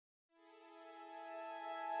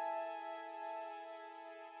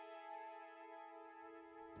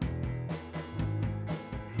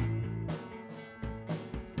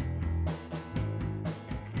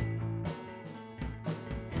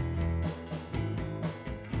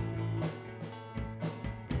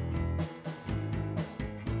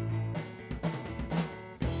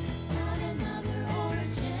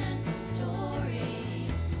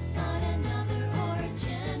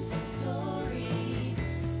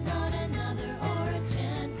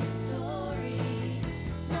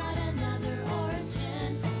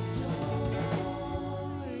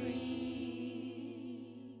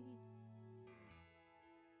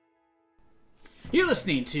You're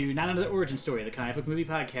listening to Not Another Origin Story, the comic book movie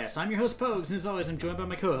podcast. I'm your host, Pogues, and as always, I'm joined by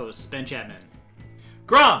my co-host, Ben Chapman.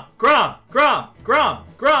 Grom! Grom! Grom! Grom!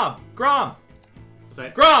 Grom! Grom! Was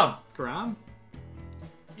that Grom! Grom?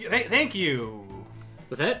 Thank you.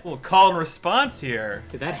 Was that? A little call and response here.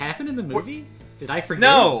 Did that happen in the movie? Did I forget?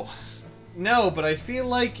 No, but I feel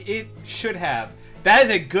like it should have. That is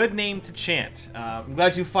a good name to chant. I'm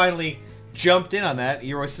glad you finally jumped in on that.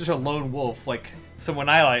 You're such a lone wolf, like someone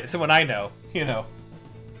I know. You know,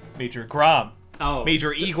 Major Grom. Oh,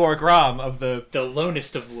 Major Igor Grom of the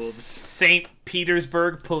lonest of wolves. St.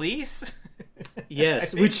 Petersburg Police.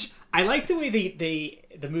 Yes, which I like the way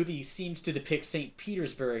the movie seems to depict St.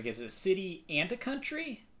 Petersburg as a city and a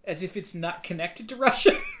country, as if it's not connected to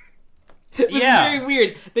Russia. It was very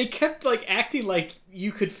weird. They kept acting like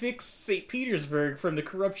you could fix St. Petersburg from the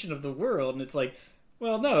corruption of the world, and it's like,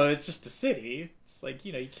 well, no, it's just a city. It's like,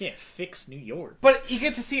 you can't fix New York. But you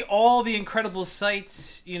get to see all the incredible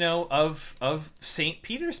sights, of St.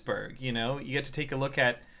 Petersburg. You get to take a look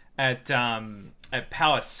at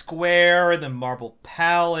Palace Square, the Marble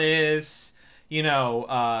Palace.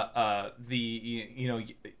 Yelagin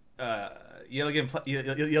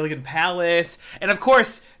Palace, and of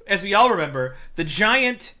course, as we all remember, the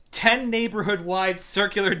giant 10 neighborhood-wide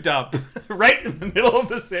circular dump right in the middle of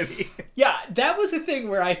the city. Yeah, that was a thing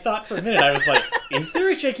where I thought for a minute, I was like, is there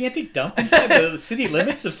a gigantic dump inside the city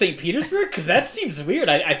limits of St. Petersburg? Because that seems weird.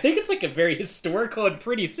 I think it's like a very historical and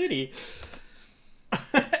pretty city.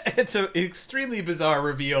 It's an extremely bizarre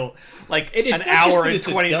reveal, an hour and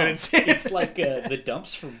 20 minutes in. It's like the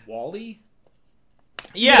dumps from WALL-E.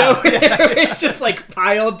 Yeah, it's just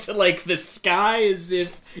piled to the sky as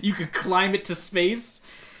if you could climb it to space.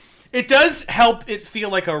 It does help it feel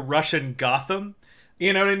like a Russian Gotham.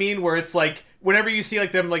 You know what I mean? Where it's whenever you see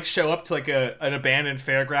them show up to an abandoned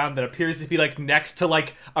fairground that appears to be next to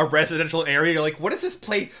a residential area, you're like, what is this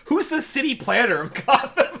place? Who's the city planner of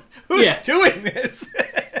Gotham? Who's doing this?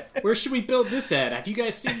 Where should we build this at? Have you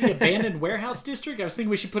guys seen the abandoned warehouse district? I was thinking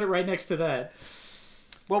we should put it right next to that.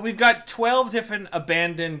 Well, we've got 12 different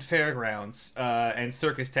abandoned fairgrounds and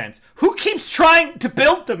circus tents. Who keeps trying to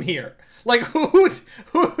build them here? Why is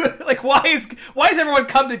everyone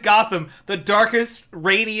come to Gotham, the darkest,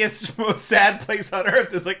 rainiest, most sad place on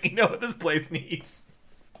earth? Is you know what this place needs?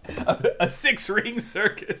 A six-ring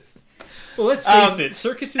circus. Well, let's face it,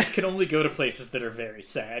 circuses can only go to places that are very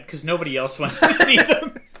sad, because nobody else wants to see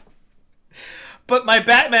them. But my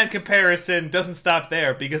Batman comparison doesn't stop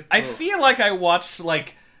there, because I feel like I watched,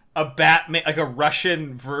 a Batman, a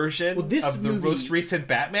Russian version of the most recent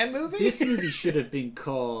Batman movie. This movie should have been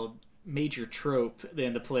called Major Trope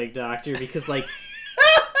than The Plague Doctor, because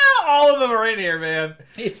all of them are in here, man.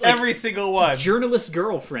 It's every single one. Journalist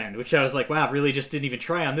girlfriend, which I was like, wow, really just didn't even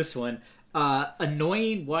try on this one.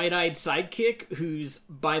 Annoying wide-eyed sidekick who's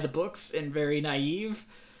by the books and very naive.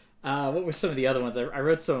 What were some of the other ones? I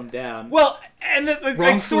wrote some of them down. Well, and the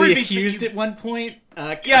wrongfully accused at one point.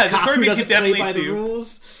 The story makes you definitely play by the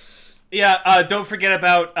rules. Yeah, don't forget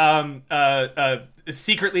about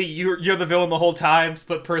secretly you're the villain the whole time,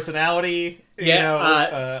 split personality.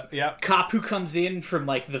 Cop who comes in from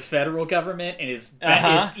the federal government and is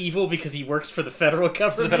evil because he works for the federal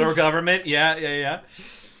government. The federal government, yeah.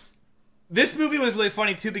 This movie was really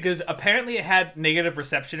funny too because apparently it had negative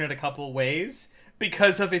reception in a couple of ways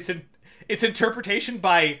because of its interpretation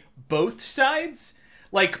by both sides,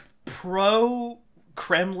 pro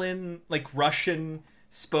Kremlin, Russian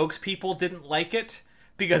spokespeople didn't like it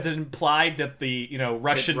because it implied that the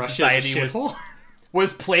Russian society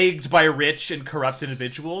was plagued by rich and corrupt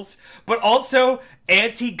individuals, but also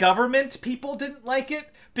anti-government people didn't like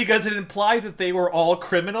it because it implied that they were all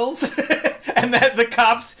criminals and that the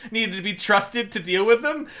cops needed to be trusted to deal with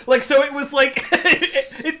them. So it was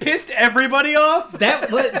it pissed everybody off.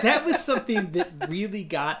 That was something that really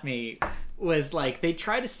got me. Was they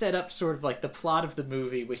try to set up sort of the plot of the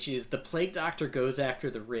movie, which is the Plague Doctor goes after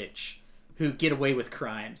the rich who get away with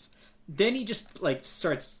crimes. Then he just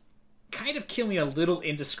starts kind of killing a little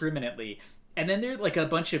indiscriminately, and then there a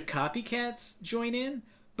bunch of copycats join in.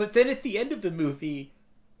 But then at the end of the movie,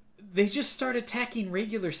 they just start attacking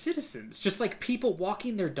regular citizens, just people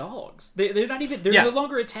walking their dogs. They're not even no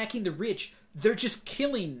longer attacking the rich. They're just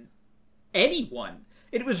killing anyone.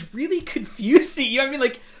 It was really confusing. You know what I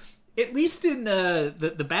mean? At least in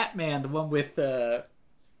the Batman, the one with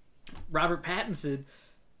Robert Pattinson,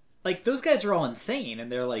 those guys are all insane, and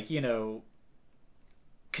they're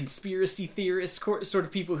conspiracy theorists, sort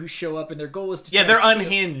of people who show up, and their goal is to they're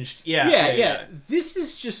unhinged. Yeah. This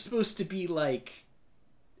is just supposed to be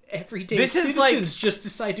everyday citizens just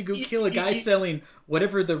decide to go kill a guy selling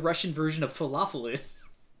whatever the Russian version of falafel is.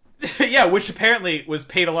 Yeah, which apparently was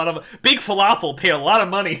paid a lot of... Big Falafel paid a lot of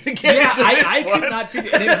money to get Yeah, into this I one. could not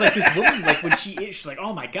figure... And it was like this woman, like, when she's like,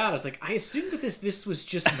 oh my god, I was like, I assumed that this was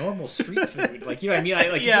just normal street food. Like, you know what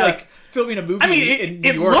I mean? Yeah. Like, filming a movie in New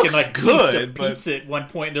it York looks and, like, good, pizza at one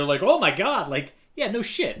point, and they're like, oh my god, like, yeah, no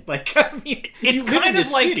shit. Like, I mean, It's you live in kind of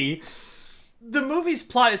this like... city. The movie's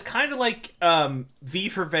plot is kind of like V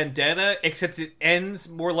for Vendetta, except it ends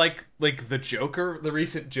more like the Joker, the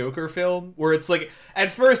recent Joker film, where it's like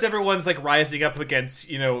at first everyone's like rising up against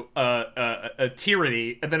a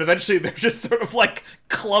tyranny, and then eventually they're just sort of like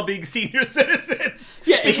clubbing senior citizens.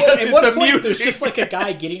 Yeah, because at one it's point, amusing. there's just like a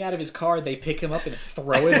guy getting out of his car. They pick him up and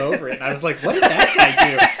throw him over it. And I was like, "What did that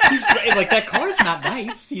guy do?" He's like, "That car's not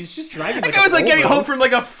nice. He's just driving like." I was like getting Volvo. home from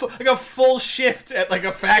like a full shift at like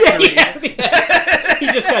a factory. Yeah. He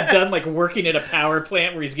just got done like working at a power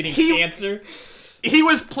plant where he's getting cancer. He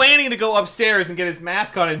was planning to go upstairs and get his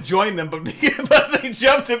mask on and join them, but they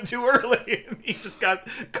jumped him too early, and he just got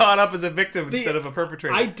caught up as a victim instead of a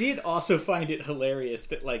perpetrator. I did also find it hilarious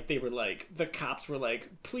that like they were like the cops were like,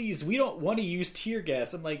 "Please, we don't want to use tear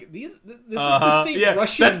gas." I'm like, this is the same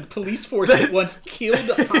Russian police force that once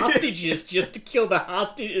killed hostages just to kill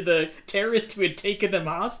the terrorist who had taken them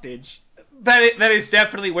hostage. That is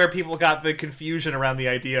definitely where people got the confusion around the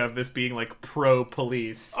idea of this being like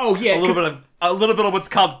pro-police. Oh yeah, a little bit of what's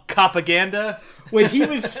called propaganda. When he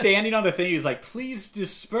was standing on the thing, he was like, "Please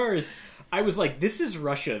disperse." I was like, "This is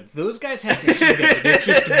Russia. Those guys have machine guns. They're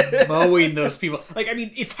just mowing those people." Like, I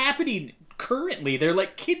mean, it's happening currently. They're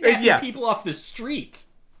like kidnapping people off the street.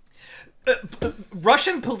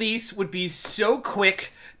 Russian police would be so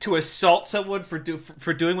quick to assault someone for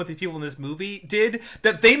doing what these people in this movie did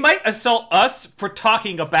that they might assault us for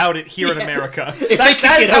talking about it here in America. That's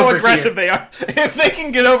how aggressive they are. If they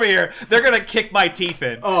can get over here, they're gonna kick my teeth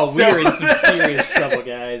in. Oh, we're in some serious trouble,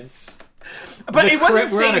 guys. But it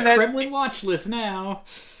wasn't we're on a that Kremlin watch list now.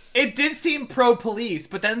 It did seem pro-police,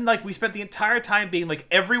 but then like we spent the entire time being like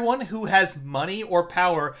everyone who has money or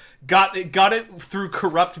power got it through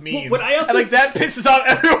corrupt means. Well, I also and, like that pisses off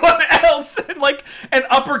everyone else. And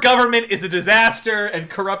upper government is a disaster and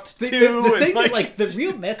corrupt too. The thing that, like, the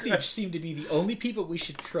real message seemed to be the only people we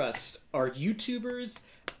should trust are YouTubers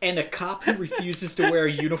and a cop who refuses to wear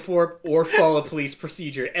a uniform or follow police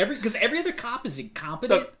procedure. Because every other cop is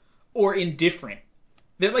incompetent or indifferent.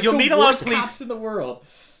 They're like the worst cops in the world.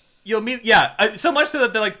 You'll meet, so much so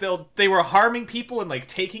that they were harming people and like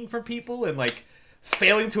taking from people and like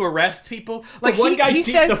failing to arrest people. Like the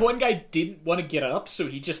one guy didn't want to get up, so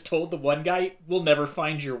he just told the one guy, "We'll never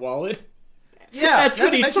find your wallet." Yeah, that's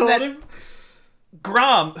what he told him.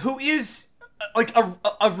 Grom, who is like a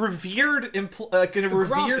revered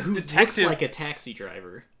revered who detective, looks like a taxi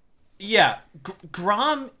driver. Yeah,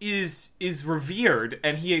 Grom is revered,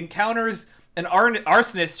 and he encounters an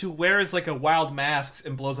arsonist who wears like a wild mask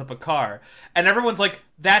and blows up a car, and everyone's like,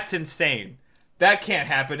 "That's insane. That can't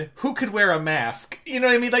happen. Who could wear a mask?" You know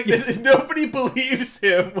what I mean? Like nobody believes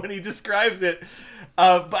him when he describes it.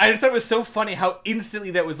 But I thought it was so funny how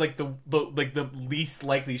instantly that was like the least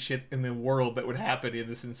likely shit in the world that would happen in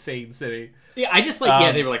this insane city. Yeah, I just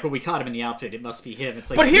like they were like, "Well, we caught him in the outfit. It must be him." It's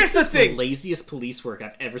like, but here's the thing: the laziest police work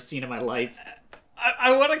I've ever seen in my life.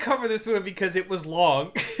 I want to cover this movie because it was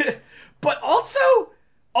long, but also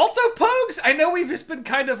Pogues. I know we've just been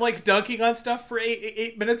kind of like dunking on stuff for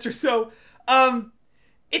eight minutes or so.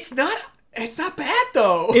 It's not bad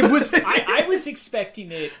though. It was. I was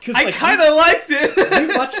expecting it because I kind of liked it.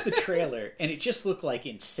 We watched the trailer and it just looked like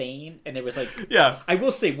insane. And there was like, I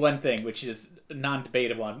will say one thing, which is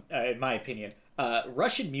non-debatable in my opinion.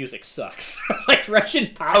 Russian music sucks. Like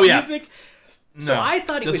Russian pop music. So I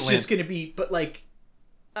thought it was just going to be, but like.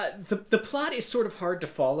 The plot is sort of hard to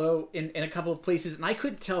follow in a couple of places, and I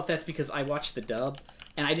couldn't tell if that's because I watched the dub,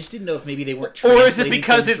 and I just didn't know if maybe they weren't translating. Or is it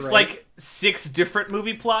because it's right. like 6 different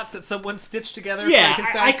movie plots that someone stitched together? Yeah,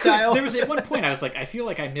 Frankenstein style? There was at one point I was like, I feel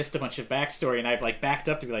like I missed a bunch of backstory, and I've like backed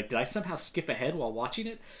up to be like, did I somehow skip ahead while watching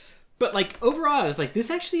it? But like overall, I was like, this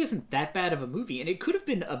actually isn't that bad of a movie, and it could have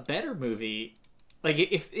been a better movie. Like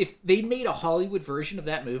if they made a Hollywood version of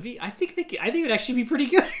that movie, I think it would actually be pretty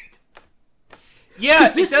good. Yeah,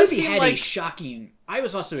 this movie had a shocking... I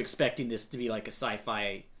was also expecting this to be like a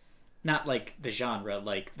sci-fi... Not like the genre,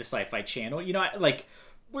 like the Sci-Fi Channel. You know, like,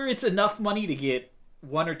 where it's enough money to get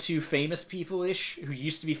 1 or 2 famous people-ish who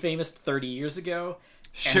used to be famous 30 years ago.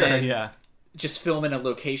 Sure, and then yeah. just film in a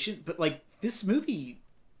location. But, like, this movie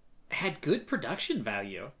had good production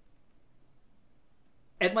value.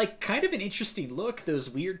 And, like, kind of an interesting look.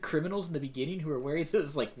 Those weird criminals in the beginning who are wearing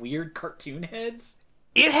those, like, weird cartoon heads.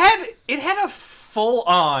 It had a full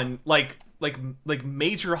on like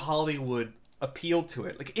major Hollywood appealed to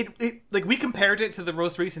it. Like it like we compared it to the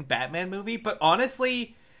most recent Batman movie, but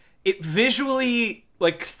honestly, it visually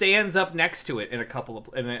like stands up next to it in a couple of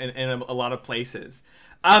in a lot of places.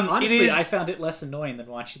 Honestly, I found it less annoying than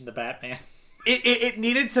watching the Batman. It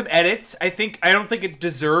needed some edits. I don't think it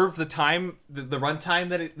deserved the time, the runtime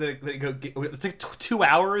that it's like 2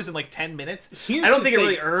 hours and like 10 minutes. I don't think it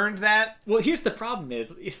really earned that. Well, here's the problem: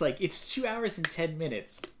 it's like it's 2 hours and 10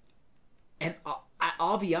 minutes, and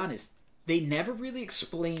I'll be honest, they never really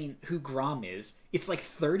explain who Grom is. It's like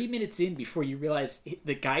 30 minutes in before you realize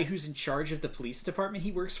the guy who's in charge of the police department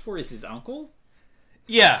he works for is his uncle.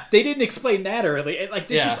 Yeah, they didn't explain that early. And, like,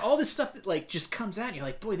 there's just all this stuff that like just comes out, and you're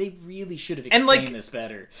like, boy, they really should have explained this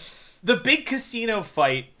better. The big casino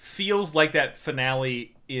fight feels like that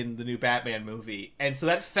finale in the new Batman movie, and so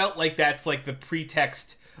that felt like that's like the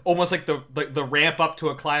pretext, almost like the ramp up to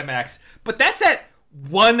a climax. But that's at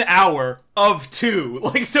 1 hour of 2.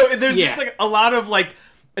 Like, so there's just like a lot of like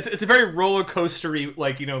it's a very roller coastery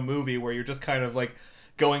like movie where you're just kind of like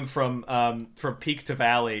going from peak to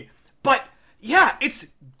valley, but. Yeah, it's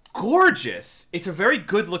gorgeous. It's a very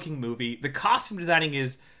good-looking movie. The costume designing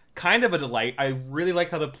is kind of a delight. I really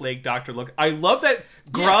like how the Plague Doctor look. I love that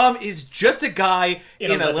Grom is just a guy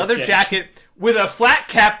in a leather jacket with a flat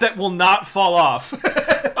cap that will not fall off.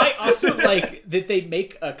 I also like that they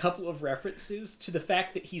make a couple of references to the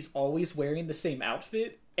fact that he's always wearing the same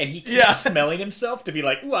outfit. And he keeps smelling himself to be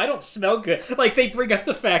like, ooh, I don't smell good. Like, they bring up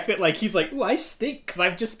the fact that, like, he's like, ooh, I stink because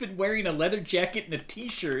I've just been wearing a leather jacket and a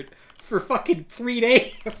t-shirt for fucking 3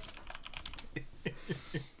 days.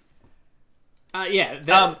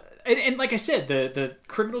 And like I said, the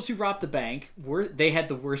criminals who robbed the bank they had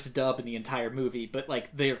the worst dub in the entire movie, but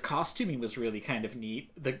like their costuming was really kind of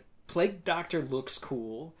neat. The Plague Doctor looks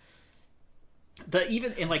cool. The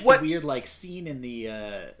weird like scene in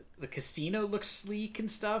the casino looks sleek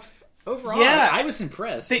and stuff. Overall, I was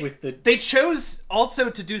impressed with the. They chose also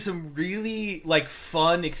to do some really like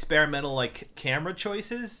fun experimental like camera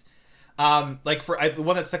choices. The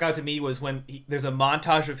one that stuck out to me was when there's a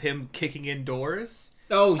montage of him kicking in doors.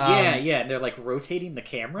 Oh yeah, and they're like rotating the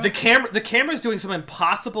camera. The camera's doing some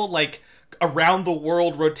impossible like around the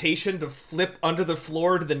world rotation to flip under the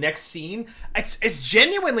floor to the next scene. It's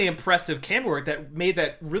genuinely impressive camera work that made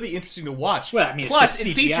that really interesting to watch. Well, I mean, plus it's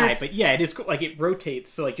just CGI, features, but yeah, it is like it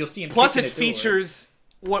rotates, so like you'll see him. Plus, it features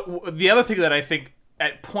what the other thing that I think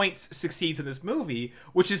at points succeeds in this movie,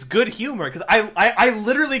 which is good humor, because I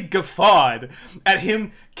literally guffawed at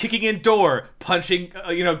him kicking in door, punching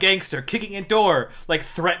gangster, kicking in door, like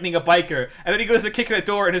threatening a biker, and then he goes to kick in a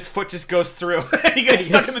door and his foot just goes through and he gets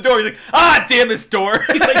stuck in the door. He's like, ah, damn this door.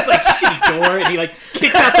 He's like shitty door, and he like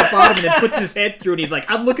kicks out the bottom and then puts his head through, and he's like,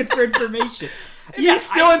 I'm looking for information. Yeah, he's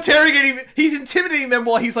still interrogating. He's intimidating them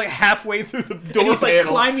while he's like halfway through the door. And he's like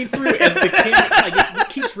climbing through as the camera it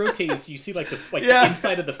keeps rotating, so you see like the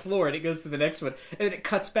inside of the floor, and it goes to the next one, and then it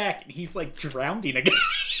cuts back, and he's like drowning again.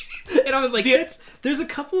 And I was like, there's a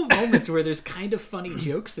couple of moments where there's kind of funny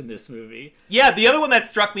jokes in this movie. Yeah, the other one that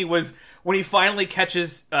struck me was when he finally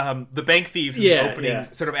catches the bank thieves in the opening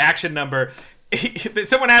sort of action number.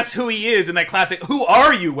 Someone asks who he is in that classic "Who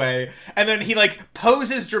are you?" way, and then he like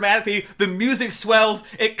poses dramatically. The music swells.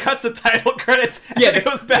 It cuts the title credits. Yeah, and it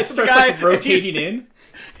goes back to the guy like rotating in.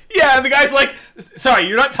 Yeah, and the guy's like, "Sorry,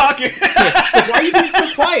 you're not talking." So why are you being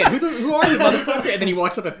so quiet? Who are you, motherfucker? And then he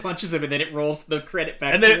walks up and punches him, and then it rolls the credit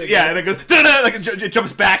back. And then and then it goes like it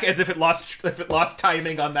jumps back as if it lost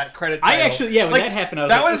timing on that credit title. I actually when that happened, I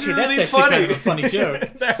was like, okay, really that's actually kind of a funny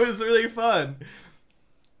joke. That was really fun.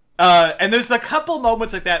 And there's a couple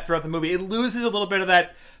moments like that throughout the movie. It loses a little bit of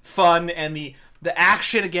that fun, and the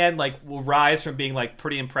action again like will rise from being like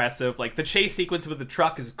pretty impressive. Like the chase sequence with the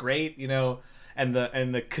truck is great, and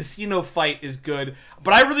the casino fight is good.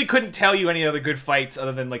 But I really couldn't tell you any other good fights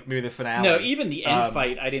other than like maybe the finale. No, even the end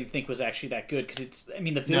fight I didn't think was actually that good, because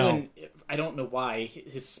the villain. No. I don't know why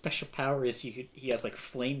his special power is he has like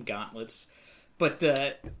flame gauntlets, but.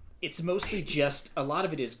 It's mostly just, a lot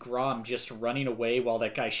of it is Grom just running away while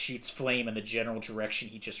that guy shoots flame in the general direction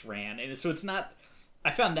he just ran. And so it's not,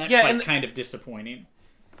 I found that fight kind of disappointing.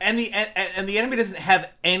 And the enemy doesn't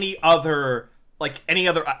have any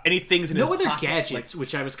things in his pocket. No other gadgets,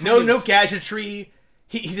 which I was kind of... No gadgetry.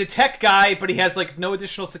 He's a tech guy, but he has like no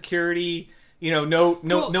additional security, he doesn't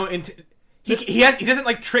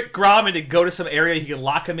like trick Grom into go to some area he can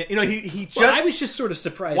lock him in. He just I was just sort of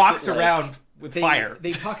surprised walks that, around with fire.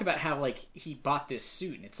 They talk about how like he bought this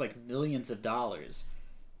suit and it's like millions of dollars,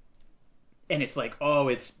 and it's like, oh,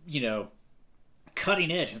 it's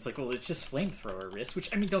cutting edge. And it's like, well, it's just flamethrower wrist,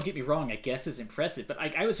 which, I mean, don't get me wrong, I guess is impressive, but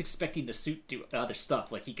I was expecting the suit to do other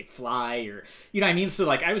stuff, like he could fly, or, you know what I mean? So,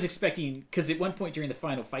 like, I was expecting, because at one point during the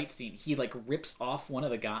final fight scene, he, like, rips off one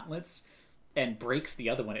of the gauntlets and breaks the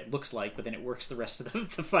other one, it looks like, but then it works the rest of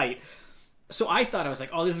the fight. So I thought, I was like,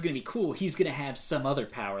 oh, this is going to be cool. He's going to have some other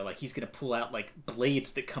power. Like, he's going to pull out, like,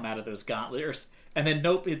 blades that come out of those gauntlets. And then,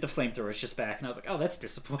 nope, the flamethrower is just back. And I was like, oh, that's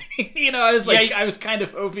disappointing. You know, I was like, I was kind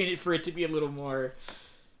of hoping for it to be a little more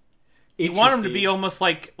You want him to be almost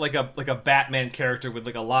like a Batman character with,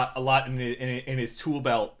 like, a lot in his tool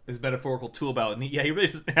belt, his metaphorical tool belt. And he really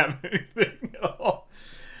doesn't have anything at all.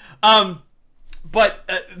 But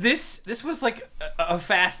this was like a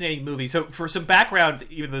fascinating movie. So for some background,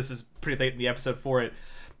 even though this is pretty late in the episode for it,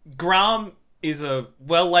 Grom is a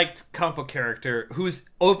well-liked comic book character whose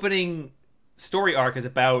opening story arc is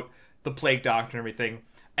about the Plague Doctor and everything.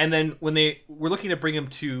 And then when they were looking to bring him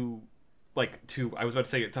to I was about to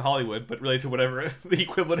say to Hollywood, but really to whatever the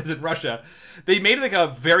equivalent is in Russia, they made like a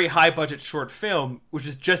very high-budget short film, which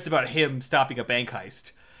is just about him stopping a bank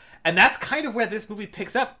heist. And that's kind of where this movie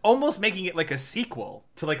picks up, almost making it like a sequel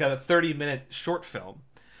to like a 30-minute short film,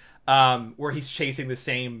 where he's chasing the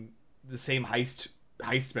same heist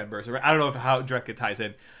members. Or I don't know how directly it ties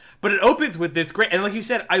in, but it opens with this great. And like you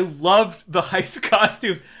said, I loved the heist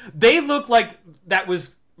costumes. They look like that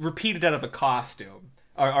was repeated out of a costume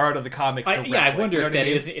or out of the comic. I wonder if that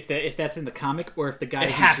is if that's in the comic, or if the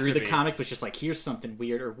guy who drew the comic was just like, here's something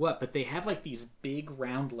weird or what. But they have like these big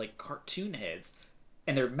round like cartoon heads.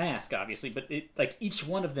 And they're masked, obviously, but like each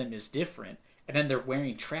one of them is different. And then they're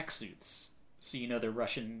wearing tracksuits, so you know they're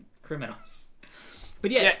Russian criminals.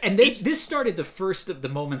 But and this started the first of the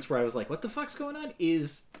moments where I was like, what the fuck's going on?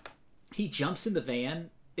 Is he jumps in the van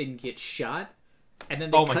and gets shot, and then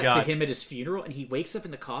they cut to him at his funeral, and he wakes up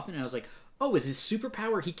in the coffin, and I was like, oh, is his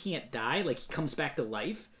superpower he can't die? Like, he comes back to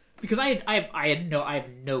life? Because I have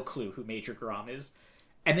no clue who Major Grom is.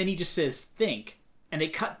 And then he just says, think. And they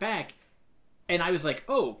cut back, and I was like,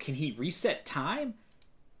 oh, can he reset time?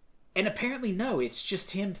 And apparently no, it's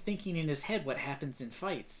just him thinking in his head what happens in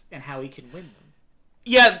fights and how he can win them.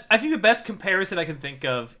 Yeah, I think the best comparison I can think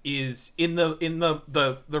of is in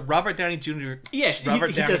the Robert Downey Jr. Yeah,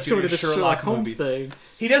 he does sort of the Sherlock Holmes thing.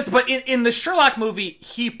 He does, but in the Sherlock movie,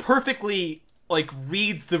 he perfectly like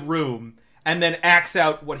reads the room and then acts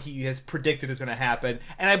out what he has predicted is going to happen.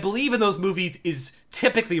 And I believe in those movies is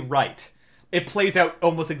typically right. It plays out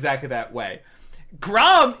almost exactly that way.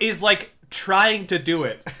 Grom is like trying to do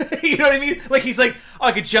it. You know what I mean? Like he's like, oh,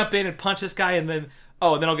 I could jump in and punch this guy and then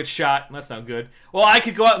I'll get shot. That's not good. Well, I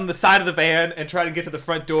could go out on the side of the van and try to get to the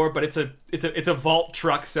front door, but it's a vault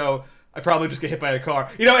truck, so I probably just get hit by a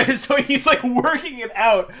car. You know, and so he's like working it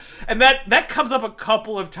out. And that comes up a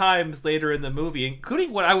couple of times later in the movie,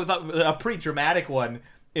 including what I would thought a pretty dramatic one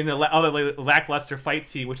in the other lackluster fight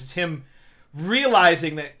scene, which is him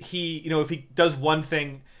realizing that he, you know, if he does one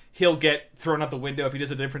thing, he'll get thrown out the window. If he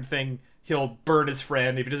does a different thing, he'll burn his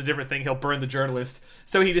friend. If he does a different thing, he'll burn the journalist.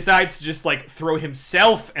 So he decides to just like throw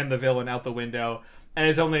himself and the villain out the window, and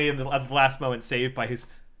is only at the last moment saved by his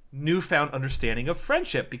newfound understanding of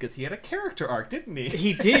friendship, because he had a character arc, didn't he?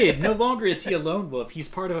 He did. No longer is he a lone wolf. He's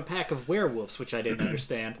part of a pack of werewolves, which I didn't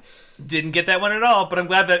understand. Didn't get that one at all, but I'm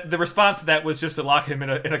glad that the response to that was just to lock him in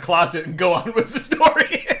a closet and go on with the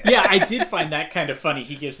story. Yeah, I did find that kind of funny.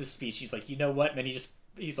 He gives his speech. He's like, you know what? And then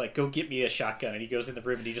he's like, go get me a shotgun. And he goes in the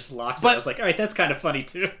room and he just locks it. I was like, all right, that's kind of funny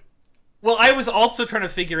too. Well, I was also trying to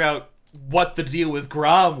figure out what the deal with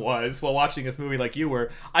Grom was while watching this movie like you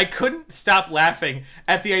were. I couldn't stop laughing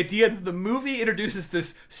at the idea that the movie introduces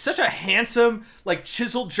this such a handsome, like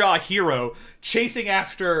chiseled jaw hero chasing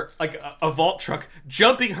after like a vault truck,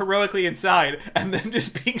 jumping heroically inside, and then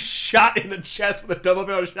just being shot in the chest with a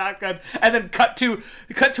double-barrel shotgun, and then cut to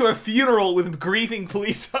a funeral with grieving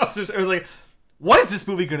police officers. I was like, what is this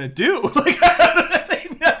movie gonna do? Like,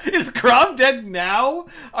 is Grom dead now?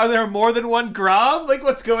 Are there more than one Grom? Like,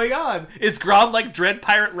 what's going on? Is Grom like Dread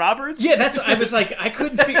Pirate Roberts? Yeah, that's what I was like, I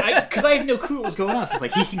couldn't figure, because I had no clue what was going on. So it's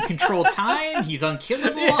like, he can control time, he's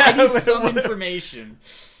unkillable, yeah, I need some information.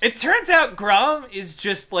 It turns out Grom is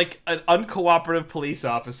just like an uncooperative police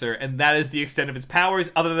officer, and that is the extent of his powers,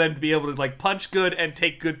 other than to be able to like punch good and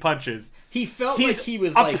take good punches. He felt like he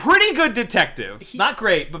was a pretty good detective. Not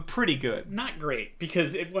great, but pretty good. Not great,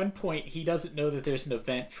 because at one point he doesn't know that there's an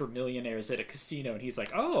event for millionaires at a casino, and he's like,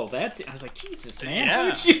 "Oh, that's it." I was like, "Jesus, man, how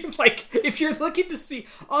would you like if you're looking to see?"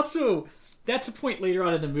 Also, that's a point later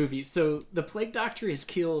on in the movie. So the Plague Doctor has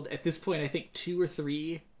killed at this point, I think 2 or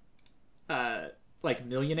 3, like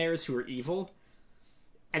millionaires who are evil.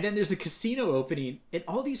 And then there's a casino opening, and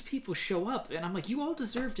all these people show up, and I'm like, you all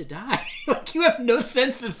deserve to die. Like, you have no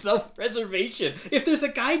sense of self-preservation. If there's a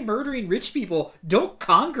guy murdering rich people, don't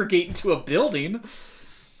congregate into a building.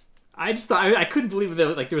 I just thought, I couldn't believe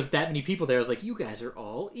that like there was that many people there. I was like, you guys are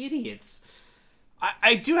all idiots.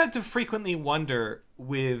 I do have to frequently wonder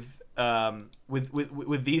with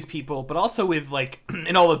these people, but also with like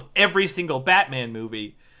in every single Batman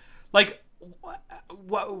movie, like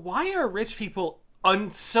why are rich people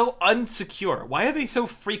so unsecure? Why are they so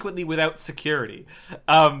frequently without security?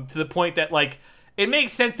 To the point that like it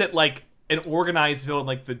makes sense that like an organized villain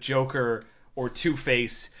like the Joker or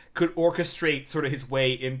Two-Face could orchestrate sort of his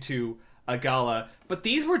way into a gala, but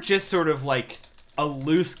these were just sort of like a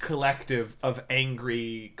loose collective of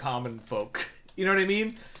angry common folk. You know what I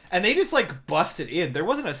mean? And they just like busted in. There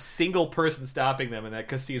wasn't a single person stopping them in that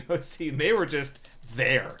casino scene. They were just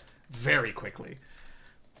there very quickly.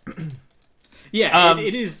 Yeah,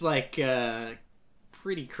 it is like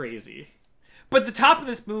pretty crazy. But the top of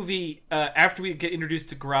this movie, after we get introduced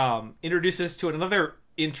to Grom, introduces us to another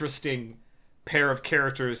interesting pair of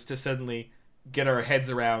characters to suddenly get our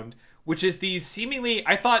heads around, which is these seemingly,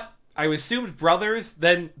 I assumed brothers,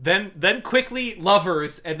 then quickly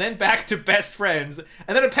lovers, and then back to best friends,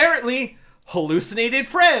 and then apparently hallucinated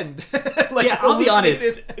friend. Like, yeah, I'll be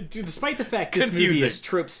honest. Despite the fact this movie is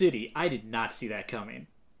Trope City, I did not see that coming.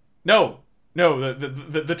 No,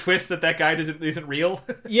 the twist that guy isn't real.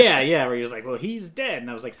 yeah, where he was like, well, he's dead,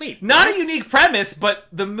 and I was like, wait, not a unique premise, but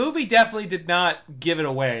the movie definitely did not give it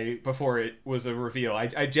away before it was a reveal.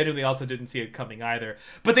 I genuinely also didn't see it coming either.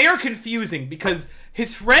 But they are confusing because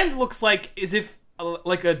his friend looks like as if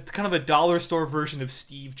like a kind of a dollar store version of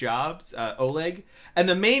Steve Jobs, Oleg, and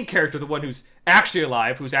the main character, the one who's actually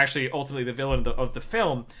alive, who's actually ultimately the villain of the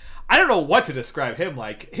film. I don't know what to describe him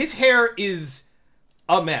like. His hair is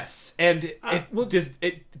a mess, and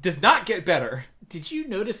it does not get better. Did you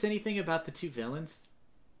notice anything about the two villains?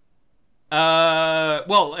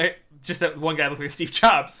 Just that one guy looked like Steve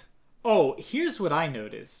Jobs. Oh, here's what I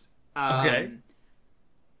noticed. Okay.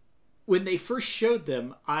 When they first showed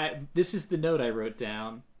them, this is the note I wrote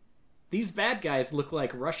down. These bad guys look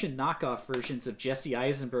like Russian knockoff versions of Jesse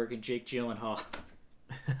Eisenberg and Jake Gyllenhaal.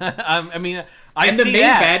 I mean, and see the main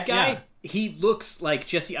that. bad guy, yeah. He looks like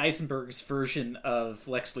Jesse Eisenberg's version of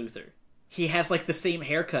Lex Luthor. He has like the same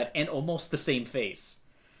haircut and almost the same face.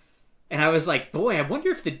 And I was like, boy, I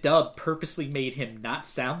wonder if the dub purposely made him not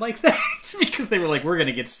sound like that because they were like, we're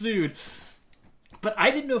gonna get sued. But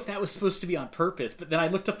I didn't know if that was supposed to be on purpose. But then I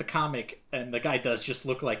looked up the comic, and the guy does just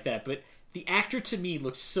look like that. But the actor to me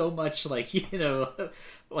looks so much like,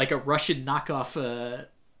 like a Russian knockoff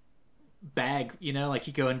bag, like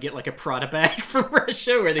you go and get like a Prada bag from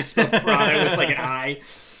Russia where they spell Prada with like an I.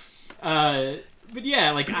 But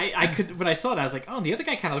yeah, like I could, when I saw it, I was like, oh, and the other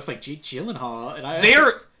guy kind of looks like Jake Gyllenhaal.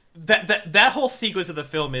 And that whole sequence of the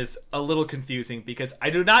film is a little confusing because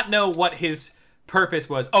I do not know what his purpose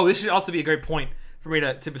was. Oh, this should also be a great point for me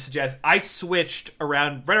to suggest. I switched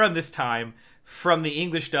right around this time from the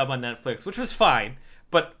English dub on Netflix, which was fine,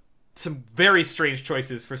 but some very strange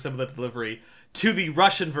choices for some of the delivery, to the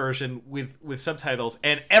Russian version with subtitles,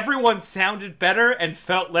 and everyone sounded better and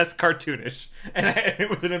felt less cartoonish, and it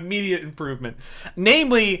was an immediate improvement.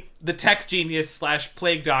 Namely, the tech genius /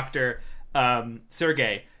 plague doctor,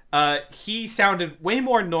 Sergei. He sounded way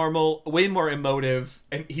more normal, way more emotive,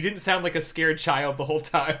 and he didn't sound like a scared child the whole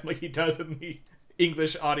time like he does in the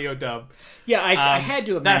English audio dub. Yeah, I had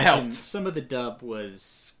to imagine helped. Some of the dub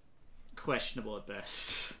was questionable at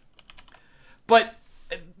best. But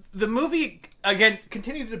the movie, again,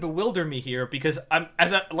 continued to bewilder me here because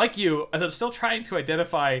as I'm still trying to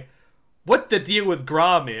identify what the deal with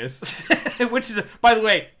Grom is, which is, by the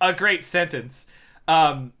way, a great sentence.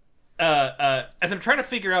 As I'm trying to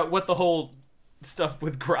figure out what the whole stuff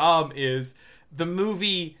with Grom is, the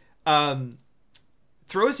movie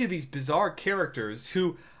throws you these bizarre characters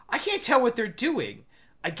who I can't tell what they're doing.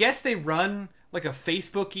 I guess they run like a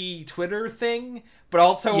Facebook-y Twitter thing, but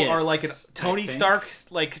also are like Tony Stark's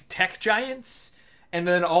like tech giants, and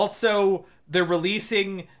then also they're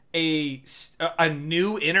releasing a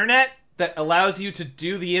new internet that allows you to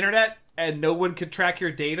do the internet and no one can track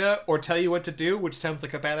your data or tell you what to do, which sounds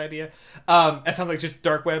like a bad idea. It sounds like just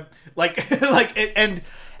dark web, and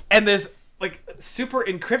there's like super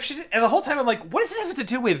encryption, and the whole time I'm like, what does it have to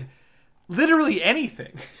do with literally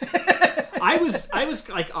anything? I was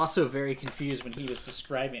like also very confused when he was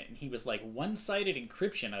describing it, and he was like one-sided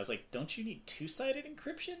encryption. I was like, don't you need two-sided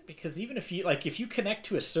encryption? Because even if you connect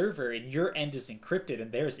to a server and your end is encrypted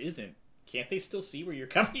and theirs isn't, can't they still see where you're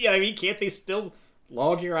coming? I mean, can't they still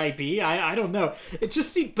log your IP. I don't know. It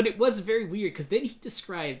just seemed, but it was very weird because then he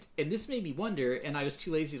described, and this made me wonder, and I was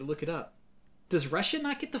too lazy to look it up. Does Russia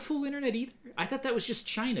not get the full internet either? I thought that was just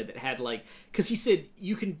China that had like, because he said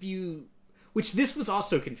you can view, which this was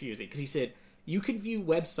also confusing because he said you can view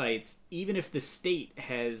websites even if the state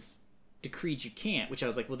has decreed you can't, which I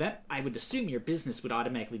was like, well, that I would assume your business would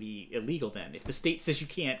automatically be illegal then. If the state says you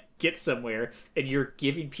can't get somewhere and you're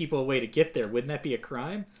giving people a way to get there, wouldn't that be a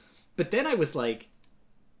crime? But then I was like,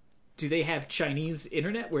 do they have Chinese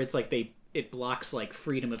internet where it's like it blocks like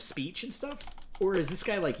freedom of speech and stuff? Or is this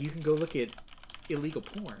guy like, you can go look at illegal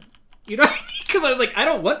porn? You know what I mean? Because I was like, I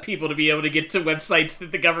don't want people to be able to get to websites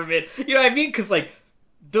that the government, you know what I mean? Because like,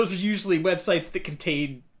 those are usually websites that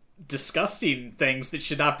contain disgusting things that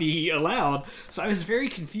should not be allowed. So I was very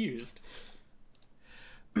confused.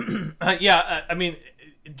 I mean,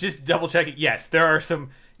 just double checking. Yes, there are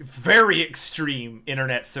some very extreme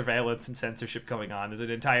internet surveillance and censorship going on. There's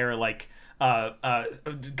an entire like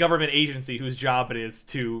government agency whose job it is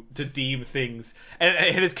to deem things, and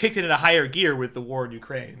it has kicked it in a higher gear with the war in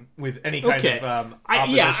Ukraine, with any kind of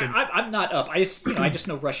opposition. I'm not up. I just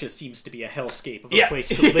know Russia seems to be a hellscape of a place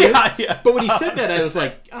to live. But when he said that, I was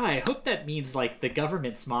like, I hope that means like the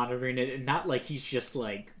government's monitoring it, and not like he's just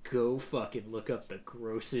like, go fucking look up the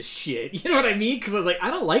grossest shit. You know what I mean? Because I was like, I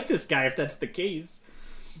don't like this guy if that's the case.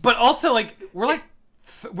 But also, like, we're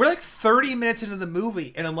like 30 minutes into the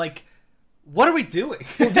movie, and I'm like, what are we doing?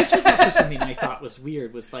 Well, this was also something I thought was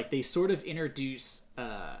weird, was like they sort of introduce,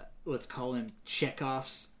 let's call him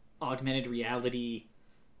Chekhov's augmented reality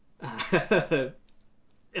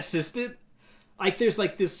assistant. Like there's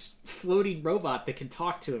like this floating robot that can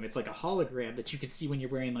talk to him. It's like a hologram that you can see when you're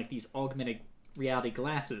wearing like these augmented reality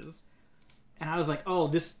glasses. And I was like, oh,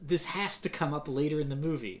 this has to come up later in the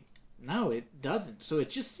movie. No, it doesn't. So it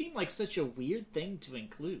just seemed like such a weird thing to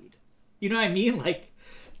include. You know what I mean? Like,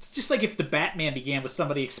 it's just like if the Batman began with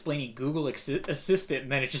somebody explaining Google Assistant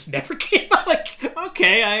and then it just never came out. Like,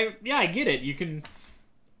 okay, I get it. You can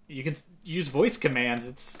use voice commands.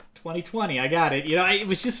 It's 2020. I got it. You know, it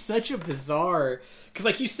was just such a bizarre... Because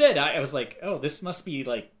like you said, I was like, oh, this must be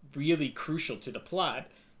like really crucial to the plot.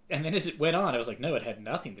 And then as it went on, I was like, no, it had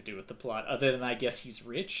nothing to do with the plot other than I guess he's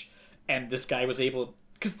rich and this guy was able...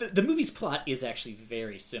 Because the movie's plot is actually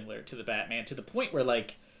very similar to the Batman, to the point where,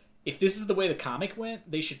 like, if this is the way the comic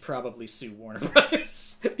went, they should probably sue Warner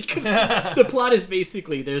Brothers. Because the plot is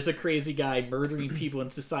basically, there's a crazy guy murdering people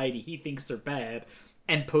in society he thinks are bad,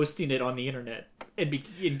 and posting it on the internet, and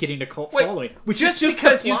getting a cult following. Which is just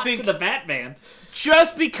because the plot to the Batman.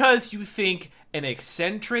 Just because you think an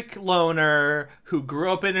eccentric loner who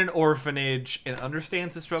grew up in an orphanage and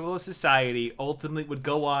understands the struggle of society ultimately would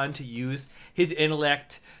go on to use his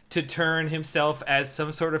intellect to turn himself as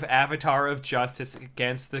some sort of avatar of justice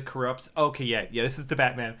against the corrupt... Okay, yeah, this is the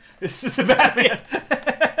Batman. This is the Batman.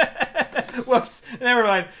 Whoops, never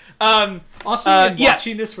mind. Also,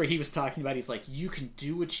 watching this where he was talking about, he's like, you can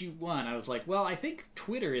do what you want. I was like, well, I think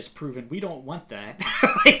Twitter has proven we don't want that.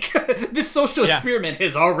 Like, this social experiment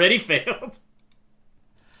has already failed.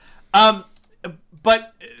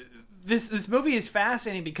 But this movie is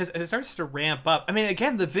fascinating because as it starts to ramp up, I mean,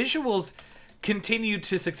 again, the visuals continue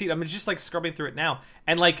to succeed. I'm just like scrubbing through it now,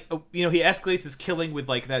 and like, you know, he escalates his killing with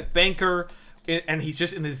like that banker, and he's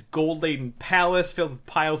just in this gold-laden palace filled with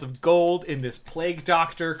piles of gold in this plague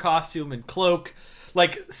doctor costume and cloak,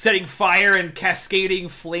 like setting fire and cascading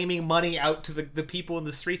flaming money out to the people in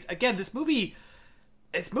the streets. Again, this movie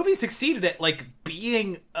succeeded at like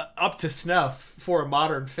being up to snuff for a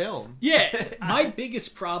modern film. Yeah, my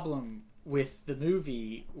biggest problem with the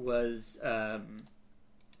movie was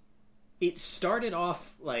it started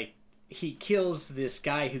off like he kills this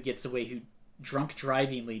guy who gets away, who drunk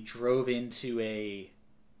drivingly drove into a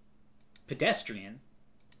pedestrian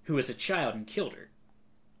who was a child and killed her.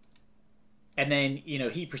 And then, you know,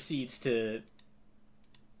 he proceeds to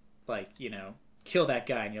like, you know, kill that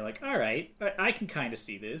guy, and you're like, all right, I can kind of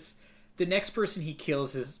see this. The next person he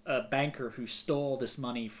kills is a banker who stole this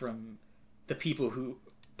money from the people who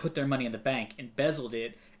put their money in the bank, embezzled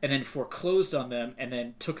it, and then foreclosed on them, and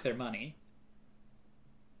then took their money.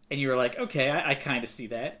 And you were like, okay, I kind of see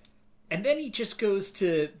that. And then he just goes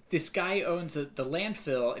to, this guy owns the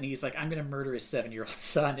landfill, and he's like, I'm going to murder his 7-year-old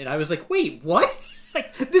son. And I was like, wait, what?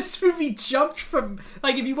 Like, this movie jumped from,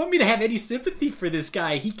 like, if you want me to have any sympathy for this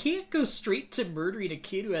guy, he can't go straight to murdering a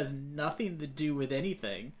kid who has nothing to do with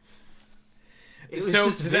anything. It was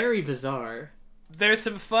just very bizarre. There's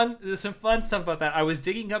some fun stuff about that. I was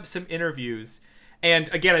digging up some interviews, and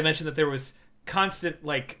again, I mentioned that there was constant,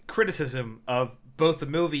 like, criticism of both the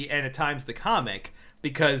movie and at times the comic,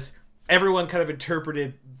 because everyone kind of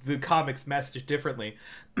interpreted the comics message differently.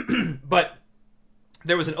 But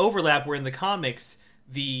there was an overlap where in the comics,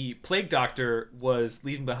 the Plague Doctor was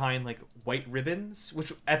leaving behind like white ribbons,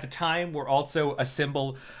 which at the time were also a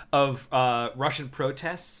symbol of Russian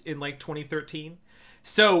protests in like 2013.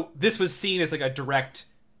 So this was seen as like a direct,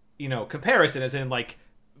 comparison, as in like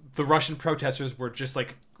the Russian protesters were just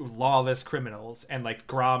like lawless criminals, and like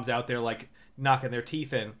Grom's out there like knocking their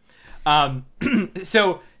teeth in.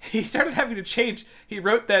 So he started having to change. He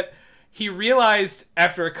wrote that he realized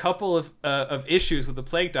after a couple of issues with the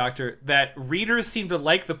Plague Doctor that readers seemed to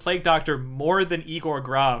like the Plague Doctor more than Igor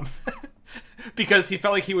Grom because he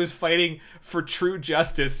felt like he was fighting for true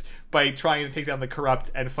justice by trying to take down the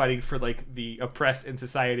corrupt and fighting for like the oppressed in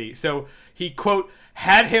society. So he, quote,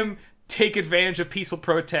 had him take advantage of peaceful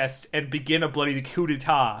protest and begin a bloody coup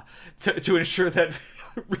d'etat to ensure that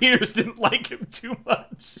readers didn't like him too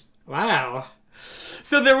much. Wow.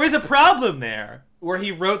 So there was a problem there where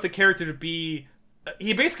he wrote the character to be...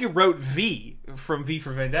 He basically wrote V from V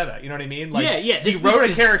for Vendetta. You know what I mean? Like, yeah. He wrote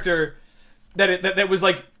a character that was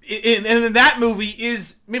like... And in that movie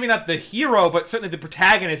is maybe not the hero, but certainly the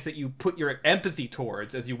protagonist that you put your empathy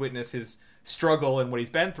towards as you witness his struggle and what he's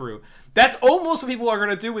been through. That's almost what people are going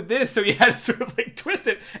to do with this, so you had to sort of like twist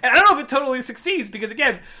it. And I don't know if it totally succeeds, because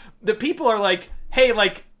again, the people are like, hey,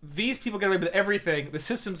 like, these people get away with everything. The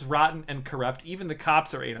system's rotten and corrupt. Even the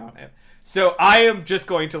cops are in on it. So I am just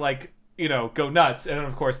going to like, go nuts. And then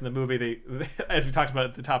of course in the movie, they, as we talked about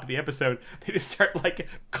at the top of the episode, they just start like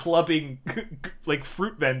clubbing like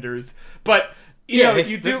fruit vendors. But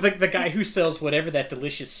you do the guy who sells whatever that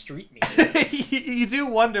delicious street meat is. You do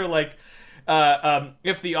wonder like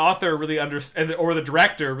if the author really understood, or the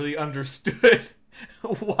director really understood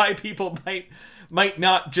why people might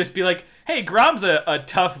not just be like, hey, Grom's a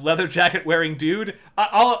tough leather jacket wearing dude.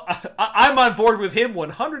 I'm on board with him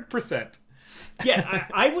 100%. Yeah,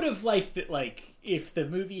 I would have liked that, like, if the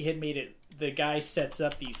movie had made it, the guy sets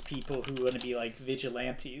up these people who want to be like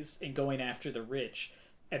vigilantes and going after the rich,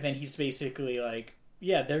 and then he's basically like,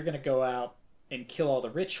 yeah, they're gonna go out and kill all the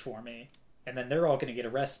rich for me, and then they're all gonna get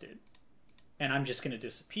arrested, and I'm just gonna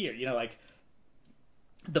disappear. Like,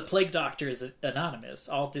 the Plague Doctor is anonymous.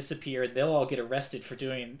 I'll disappear, and they'll all get arrested for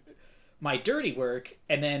doing my dirty work,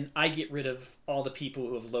 and then I get rid of all the people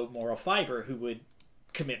who have low moral fiber who would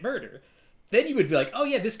commit murder. Then you would be like, oh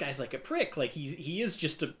yeah, this guy's like a prick. Like, he is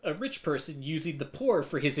just a rich person using the poor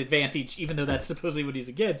for his advantage, even though that's supposedly what he's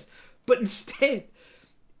against. But instead,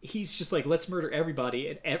 he's just like, let's murder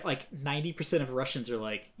everybody. And like 90% of Russians are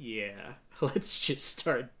like, yeah, let's just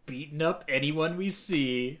start beating up anyone we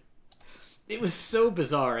see. It was so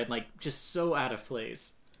bizarre and like just so out of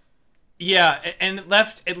place. Yeah, and it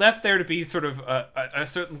left there to be sort of a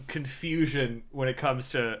certain confusion when it comes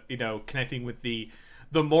to connecting with the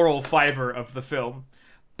moral fiber of the film.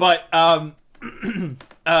 But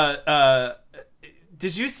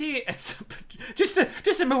did you see just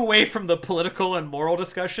to move away from the political and moral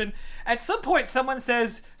discussion, at some point someone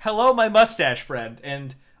says, "Hello, my mustache friend,"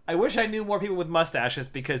 and I wish I knew more people with mustaches,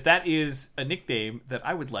 because that is a nickname that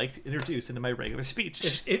I would like to introduce into my regular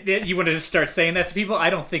speech. You want to just start saying that to people? I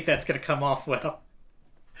don't think that's going to come off well.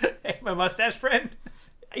 Hey, my mustache friend.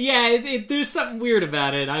 Yeah, there's something weird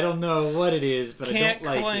about it. I don't know what it is, but I don't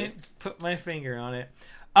like quite it. Put my finger on it.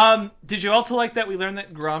 Did you also like that we learned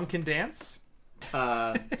that Grom can dance?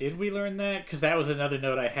 Did we learn that? Because that was another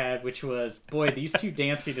note I had, which was, boy, these two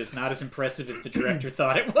dancing is not as impressive as the director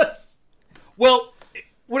thought it was. Well,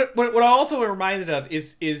 what I also reminded of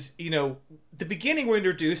is the beginning, we're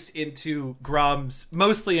introduced into Grom's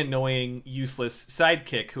mostly annoying, useless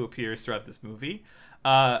sidekick who appears throughout this movie,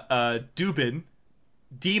 Dubin.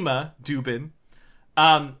 Dima Dubin,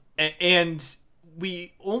 and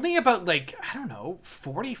we only about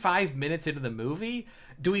 45 minutes into the movie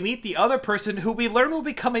do we meet the other person who we learn will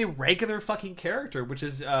become a regular fucking character, which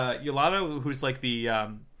is Yolanda, who's like the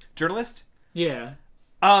journalist. Yeah.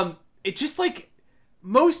 It just like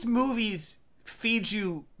most movies feed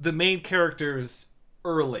you the main characters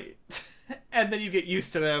early. And then you get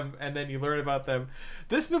used to them, and then you learn about them.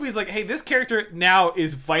 This movie's like, hey, this character now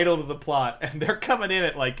is vital to the plot, and they're coming in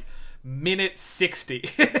at like minute 60.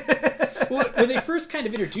 Well, when they first kind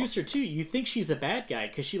of introduce her too, you think she's a bad guy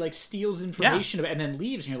because she like steals information and then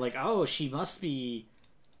leaves, and you're like, oh, she must be,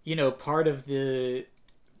 part of the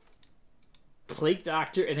Plague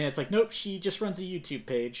Doctor. And then it's like, nope, she just runs a YouTube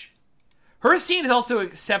page. Her scene is also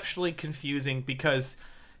exceptionally confusing because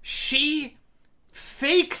she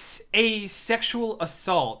fakes a sexual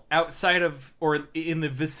assault outside of, or in the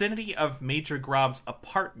vicinity of Major Grom's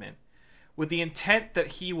apartment, with the intent that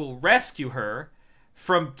he will rescue her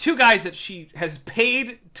from two guys that she has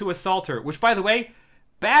paid to assault her, which, by the way,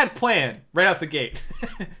 bad plan right out the gate.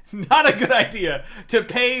 Not a good idea to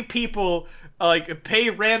pay people, pay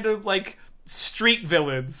random, street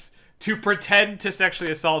villains to pretend to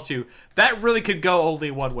sexually assault you. That really could go only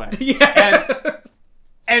one way. Yeah.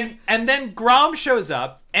 And then Grom shows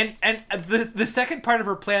up, and the second part of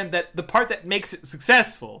her plan, that the part that makes it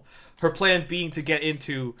successful, her plan being to get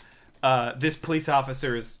into this police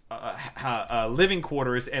officer's living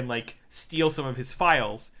quarters and steal some of his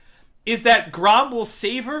files, is that Grom will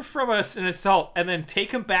save her from an assault and then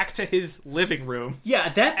take him back to his living room. Yeah,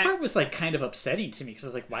 that part was kind of upsetting to me because I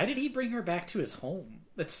was like, why did he bring her back to his home?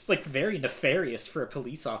 That's very nefarious for a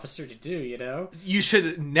police officer to do, you know? You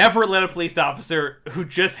should never let a police officer who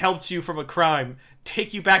just helped you from a crime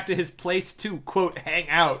take you back to his place to, quote, hang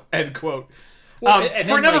out, end quote. Well,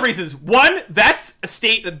 for a number of reasons. One, that's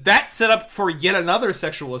that's set up for yet another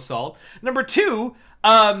sexual assault. Number two,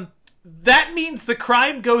 that means the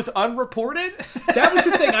crime goes unreported. That was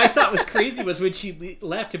the thing I thought was crazy, was when she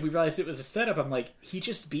left and we realized it was a setup. I'm like, he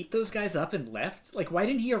just beat those guys up and left? Why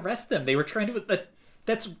didn't he arrest them? They were trying to...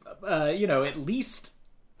 That's, at least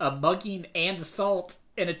a mugging and assault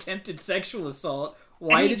and attempted sexual assault.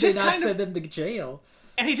 Why did they not send them to jail?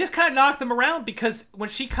 And he just kind of knocked them around because when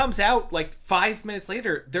she comes out, 5 minutes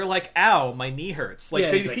later, they're like, ow, my knee hurts.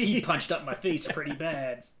 He punched up my face pretty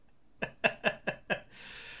bad.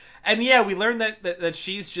 And yeah, we learned that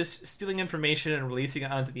she's just stealing information and releasing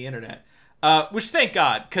it onto the internet. Which, thank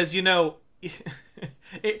God, because,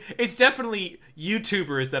 it's definitely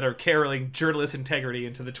YouTubers that are carrying journalist integrity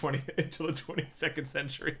into the 22nd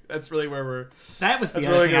century. That's really where we're... That was the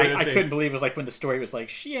other thing I couldn't believe, was when the story was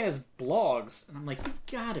she has blogs. And I'm like, you've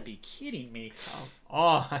got to be kidding me. Come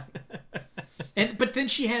on. But then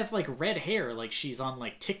she has red hair, she's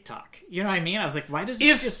on TikTok. You know what I mean? I was like, why does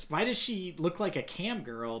she look like a cam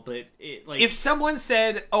girl? But if someone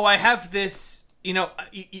said, "Oh, I have this,"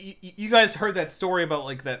 you guys heard that story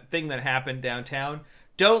about that thing that happened downtown.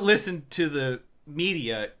 Don't listen to the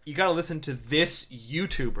media. You got to listen to this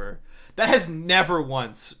YouTuber. That has never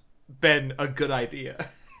once been a good idea.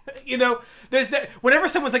 There's that. Whenever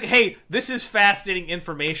someone's like, "Hey, this is fascinating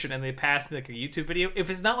information," and they pass me a YouTube video, if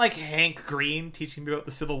it's not Hank Green teaching me about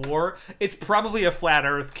the Civil War, it's probably a flat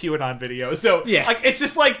Earth QAnon video. So yeah, it's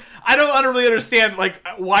just I don't really understand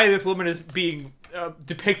why this woman is being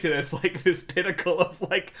depicted as this pinnacle of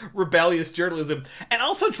rebellious journalism, and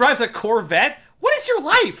also drives a Corvette. What is your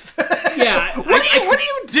life? Yeah, what do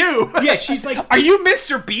you do? Yeah, she's are you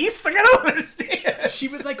Mr. Beast? I don't understand. She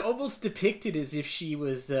was almost depicted as if she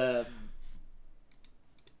was the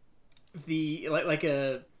a,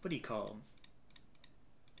 what do you call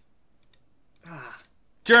them?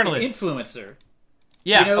 Journalist, influencer.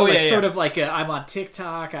 Yeah, sort of I'm on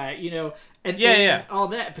TikTok. And all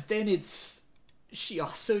that. But then she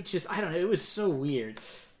also just, I don't know. It was so weird.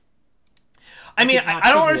 I mean,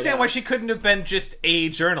 I don't understand why she couldn't have been just a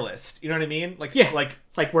journalist. You know what I mean? Work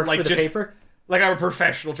for the paper? I'm a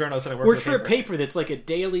professional journalist and I work for a paper that's a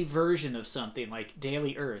daily version of something, like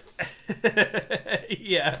Daily Earth.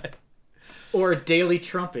 Yeah. Or Daily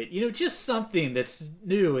Trumpet. Just something that's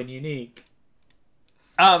new and unique.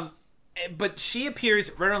 But she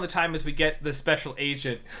appears right around the time as we get the special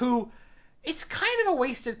agent, who, it's kind of a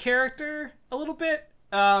wasted character, a little bit.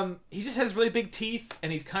 He just has really big teeth,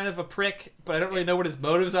 and he's kind of a prick, but I don't really know what his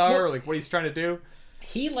motives are, or what he's trying to do.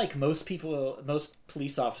 He, most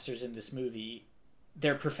police officers in this movie,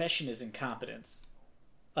 their profession is incompetence.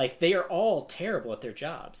 They are all terrible at their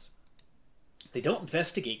jobs. They don't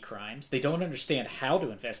investigate crimes. They don't understand how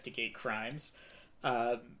to investigate crimes.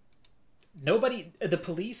 Nobody at the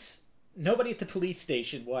police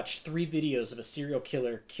station watched 3 videos of a serial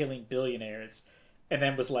killer killing billionaires, and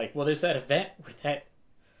then was like, well, there's that event where that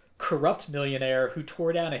corrupt millionaire who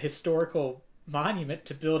tore down a historical monument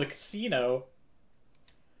to build a casino.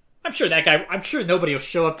 I'm sure nobody will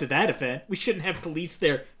show up to that event. We shouldn't have police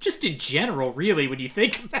there, just in general, really, when you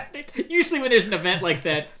think about it. Usually when there's an event like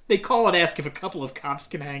that, they call and ask if a couple of cops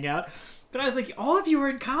can hang out. But I was like, all of you are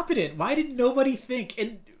incompetent. Why did nobody think?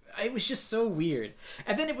 And it was just so weird.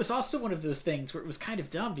 And then it was also one of those things where it was kind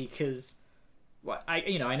of dumb because, I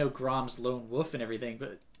know Grom's lone wolf and everything,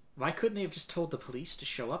 but why couldn't they have just told the police to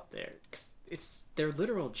show up there? 'Cause it's their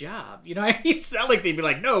literal job. It's not like they'd be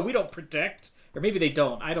like, no, we don't protect. Or maybe they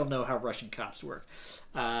don't. I don't know how Russian cops work.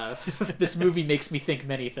 This movie makes me think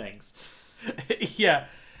many things. Yeah.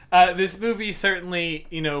 This movie certainly,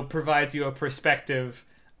 provides you a perspective.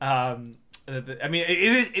 I mean,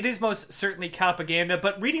 it is most certainly propaganda,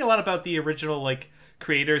 but reading a lot about the original,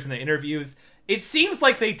 creators and the interviews, it seems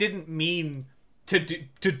like they didn't mean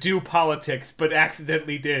to do politics, but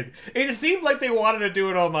accidentally did. It seemed like they wanted to do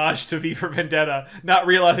an homage to V for Vendetta, not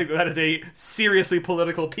realizing that is a seriously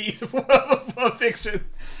political piece of fiction.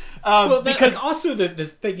 Because also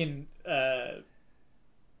this thing in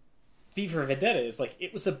V for Vendetta is like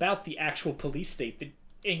it was about the actual police state that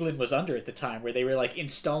England was under at the time, where they were like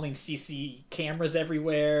installing CC cameras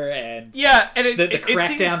everywhere, and the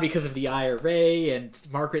crackdown seems... because of the IRA, and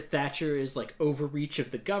Margaret Thatcher is like overreach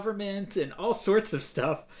of the government and all sorts of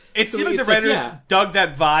stuff. It seemed like the writers dug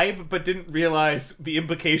that vibe, but didn't realize the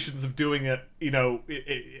implications of doing it,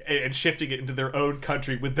 and shifting it into their own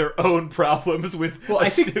country with their own problems with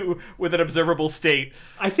with an observable state.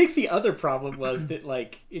 I think the other problem was that,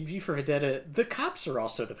 like, in V for Vendetta, the cops are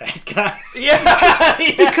also the bad guys. Yeah,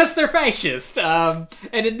 because they're fascist. And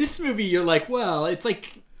in this movie, you're like, well, it's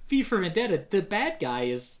like V for Vendetta. The bad guy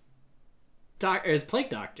is Plague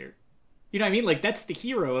Doctor. You know what I mean? Like, that's the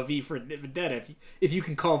hero of V for Vendetta, if you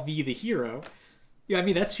can call V the hero. You know what I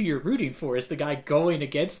mean? That's who you're rooting for, is the guy going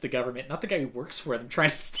against the government, not the guy who works for them trying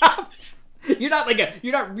to stop it. You're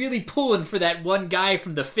not really pulling for that one guy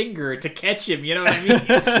from the Finger to catch him, you know what I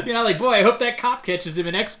mean? You're not like, boy, I hope that cop catches him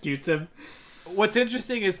and executes him. What's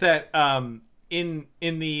interesting is that in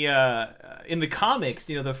the comics,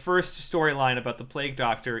 the first storyline about the Plague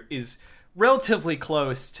Doctor is relatively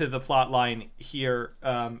close to the plot line here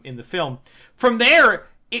in the film. From there,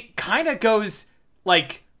 it kind of goes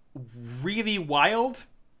like really wild.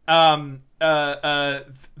 Like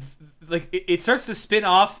it starts to spin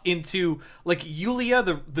off into like Yulia,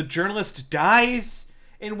 the journalist, dies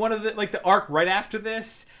in one of the arc right after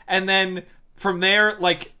this, and then from there,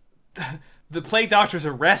 like the Plague Doctor's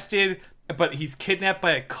arrested, but he's kidnapped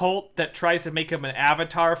by a cult that tries to make him an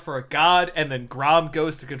avatar for a god, and then Grom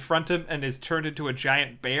goes to confront him and is turned into a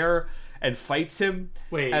giant bear and fights him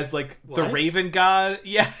as like the Raven God.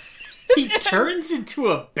 Yeah. He turns into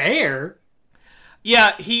a bear?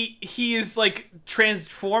 Yeah, he is like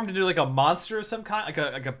transformed into like a monster of some kind,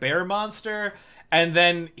 like a bear monster, and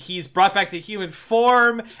then he's brought back to human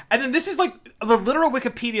form. And then this is like the literal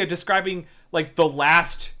Wikipedia describing like the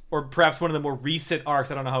last, or perhaps one of the more recent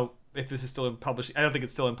arcs. I don't know if this is still in publishing. I don't think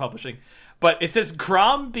it's still in publishing. But it says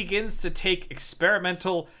Grom begins to take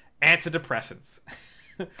experimental antidepressants.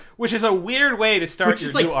 Which is a weird way to start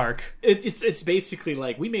your new arc. It's basically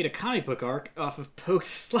like, we made a comic book arc off of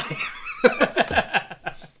Poke's life.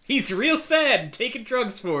 He's real sad and taking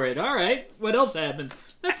drugs for it. All right, what else happened?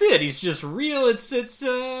 That's it. He's just real. It's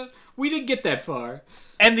we didn't get that far.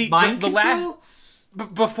 And the last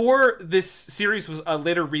before this series was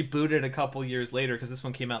later rebooted a couple years later, because this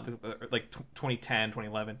one came out like 2010,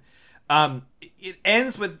 2011. It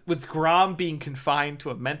ends with Grom being confined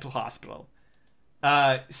to a mental hospital.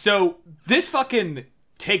 So this fucking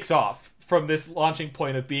takes off from this launching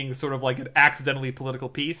point of being sort of like an accidentally political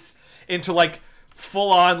piece into like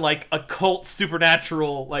full on like occult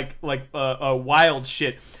supernatural like wild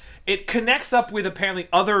shit. It connects up with apparently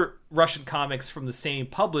other Russian comics from the same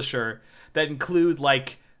publisher that include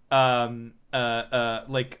like kind of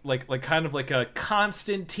like a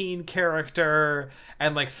Constantine character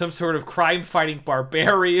and like some sort of crime-fighting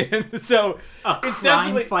barbarian. So a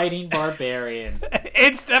crime-fighting barbarian.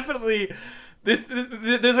 It's definitely there's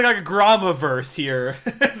like a Gromaverse here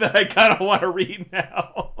that I kind of want to read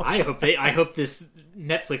now. I hope this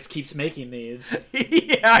Netflix keeps making these.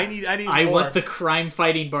 Yeah, I need. I more. want the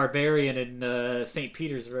crime-fighting barbarian in St.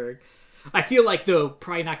 Petersburg. I feel like, though,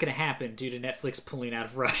 probably not going to happen due to Netflix pulling out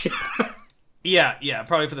of Russia. Yeah,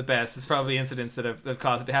 probably for the best. It's probably incidents that have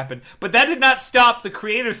caused it to happen. But that did not stop the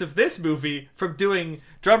creators of this movie from doing,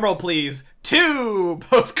 drumroll please, 2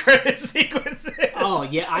 post-credit sequences. Oh,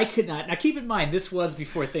 yeah, I could not. Now, keep in mind, this was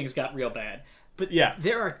before things got real bad. But yeah,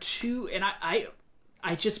 there are 2, and I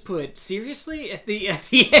just put, seriously? At the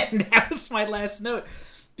end, that was my last note.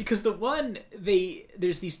 Because the one,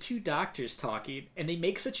 there's these 2 doctors talking, and they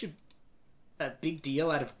make such a big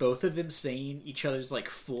deal out of both of them saying each other's, like,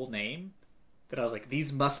 full name, that I was like,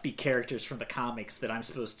 these must be characters from the comics that I'm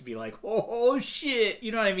supposed to be like, oh shit, you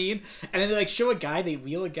know what I mean? And then they like show a guy, they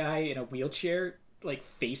wheel a guy in a wheelchair like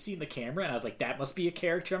facing the camera, and I was like, that must be a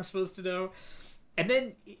character I'm supposed to know. And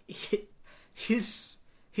then his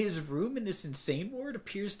room in this insane ward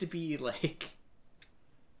appears to be like,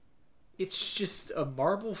 it's just a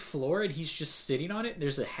marble floor and he's just sitting on it, and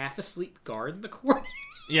there's a half asleep guard in the corner.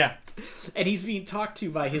 Yeah. And he's being talked to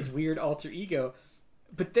by his weird alter ego.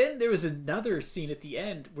 But then there was another scene at the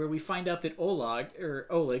end where we find out that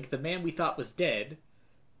Oleg, the man we thought was dead,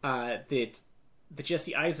 that the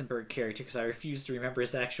Jesse Eisenberg character, because I refuse to remember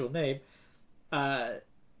his actual name,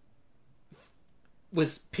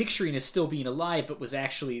 was picturing as still being alive, but was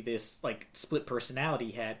actually this like split personality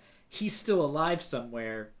he had. He's still alive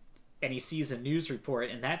somewhere, and he sees a news report,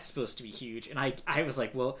 and that's supposed to be huge. And I was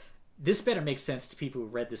like, well, this better make sense to people who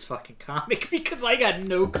read this fucking comic, because I got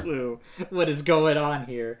no clue what is going on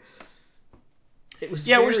here. It was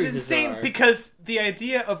which is bizarre. insane, because the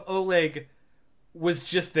idea of Oleg was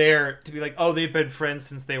just there to be like, oh, they've been friends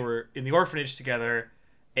since they were in the orphanage together,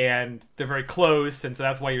 and they're very close, and so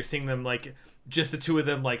that's why you're seeing them, like, just the two of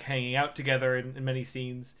them, like, hanging out together in many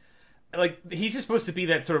scenes. Like, he's just supposed to be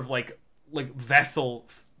that sort of like vessel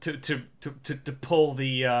to pull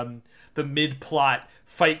the mid-plot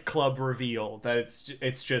Fight Club reveal that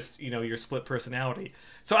it's just, you know, your split personality.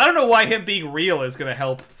 So I don't know why him being real is going to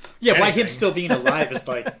help. Yeah, anything. why him still being alive is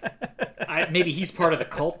like, maybe he's part of the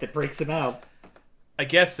cult that breaks him out. I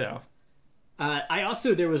guess so.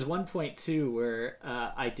 There was one point too where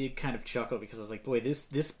I did kind of chuckle, because I was like, boy,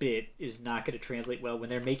 this bit is not going to translate well when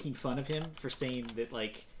they're making fun of him for saying that,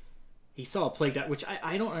 like, he saw a plague doctor, which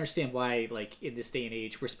I don't understand why, like, in this day and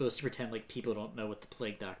age, we're supposed to pretend like people don't know what the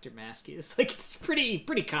plague doctor mask is. Like, it's pretty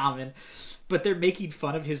common, but they're making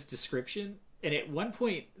fun of his description. And at one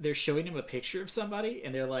point, they're showing him a picture of somebody,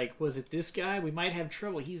 and they're like, was it this guy? We might have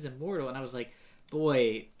trouble. He's immortal. And I was like,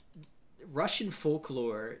 boy, Russian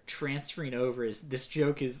folklore transferring over is, this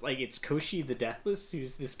joke is like, it's Koshi the Deathless,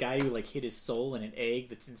 who's this guy who, like, hid his soul in an egg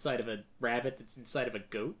that's inside of a rabbit that's inside of a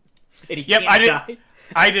goat. And he can't die.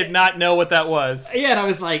 I did not know what that was. Yeah, and I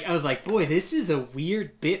was like, boy, this is a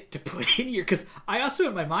weird bit to put in here, because I also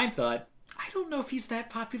in my mind thought, I don't know if he's that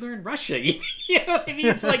popular in Russia. You know what I mean?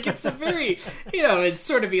 It's like, it's a very, you know, it's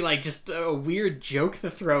sort of be like just a weird joke to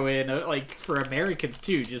throw in, like, for Americans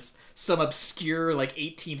too, just some obscure, like,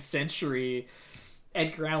 18th century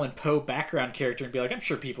Edgar Allan Poe background character, and be like, I'm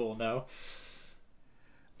sure people will know.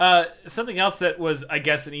 Something else that was, I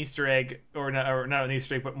guess, an Easter egg, or not an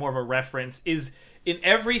Easter egg, but more of a reference, is in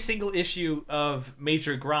every single issue of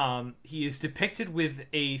Major Grom, he is depicted with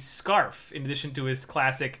a scarf, in addition to his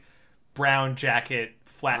classic brown jacket,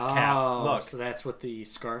 flat cap look. So that's what the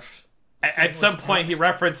scarf... At some point, he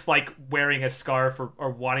referenced, like, wearing a scarf or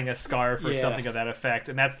wanting a scarf or something of that effect,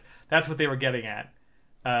 and that's what they were getting at.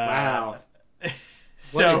 Wow.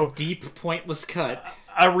 So what a deep, pointless cut.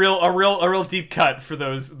 A real deep cut for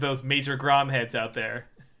those Major Grom heads out there.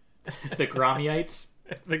 The Gromyites?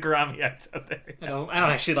 The Gromyites out there. I don't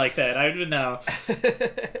actually like that. I don't know.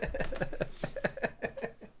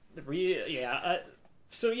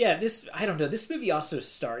 I don't know. This movie also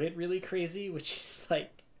started really crazy, which is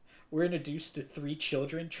like, we're introduced to 3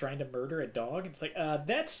 children trying to murder a dog. It's like,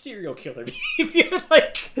 that's serial killer behavior.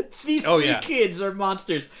 Like, these 3 kids are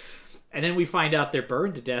monsters. And then we find out they're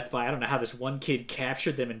burned to death by, I don't know how this one kid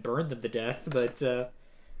captured them and burned them to death, but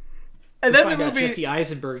and then the movie, Jesse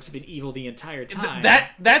Eisenberg's been evil the entire time.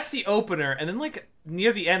 That's the opener, and then, like,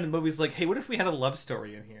 near the end, the movie's like, hey, what if we had a love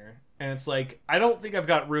story in here? And it's like, I don't think I've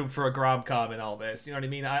got room for a Grom-com in all this. You know what I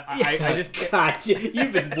mean? I just... God,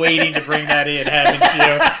 you've been waiting to bring that in, haven't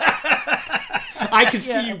you? I can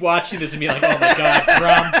see you watching this and be like, oh my god,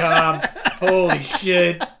 Grom-com. Holy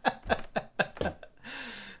shit.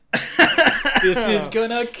 This is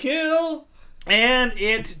gonna kill. And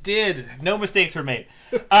it did. No mistakes were made.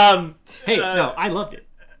 Hey, no, I loved it.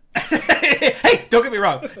 Hey, don't get me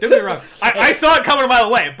wrong. I saw it coming a mile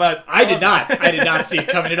away, but I did not. I did not see it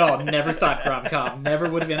coming at all. Never thought Grom-com. Never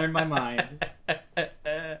would have entered my mind.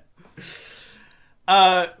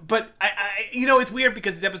 But I you know, it's weird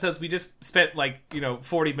because these episodes we just spent, like, you know,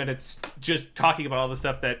 40 minutes just talking about all the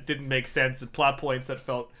stuff that didn't make sense and plot points that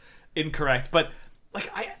felt incorrect. But, like,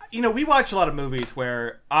 we watch a lot of movies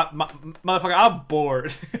where motherfucker, I'm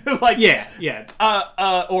bored. Like, yeah.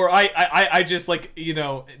 Or I just, like, you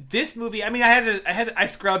know, this movie. I mean, I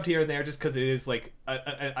scrubbed here and there just because it is, like,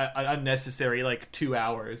 a unnecessary, like, 2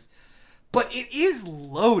 hours. But it is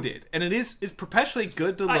loaded, and it's perpetually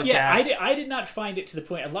good to look at. I did not find it to the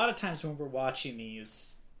point. A lot of times when we're watching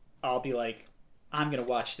these, I'll be like, I'm going to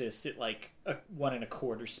watch this at, like, a 1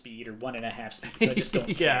 1/4 speed or 1 1/2 speed, because I just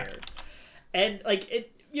don't care. And, like,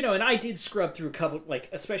 it, you know, and I did scrub through a couple, like,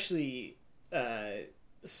 especially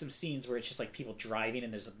some scenes where it's just, like, people driving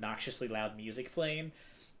and there's obnoxiously loud music playing.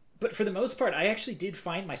 But for the most part, I actually did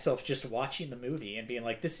find myself just watching the movie and being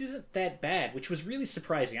like, this isn't that bad, which was really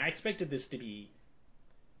surprising. I expected this to be,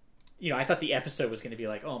 you know, I thought the episode was going to be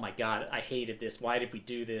like, oh my god, I hated this. Why did we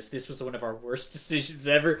do this? This was one of our worst decisions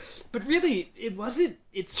ever. But really, it wasn't.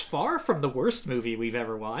 It's far from the worst movie we've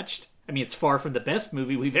ever watched. I mean, it's far from the best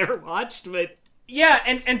movie we've ever watched, but... Yeah,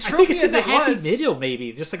 and I tropey think it's in as the it happy was, middle,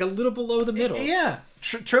 maybe just like a little below the middle. yeah,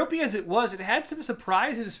 tropey as it was, it had some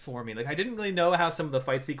surprises for me. Like I didn't really know how some of the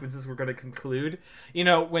fight sequences were going to conclude. You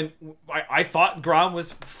know, when I thought Grom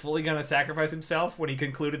was fully going to sacrifice himself when he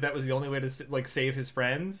concluded that was the only way to like save his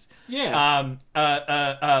friends. Yeah.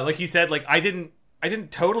 Like you said, like I didn't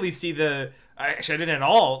totally see I didn't at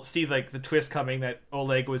all see like the twist coming that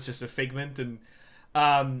Oleg was just a figment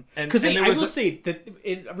Because I will say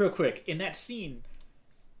that real quick in that scene,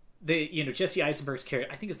 Jesse Eisenberg's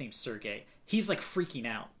character, I think his name's Sergei. He's like freaking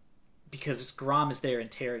out because Grom is there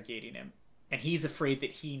interrogating him, and he's afraid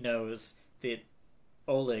that he knows that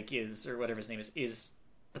Oleg is, or whatever his name is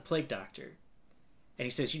the plague doctor, and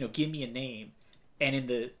he says, give me a name, and in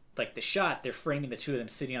the shot they're framing the two of them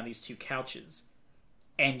sitting on these two couches,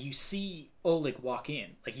 and you see Oleg walk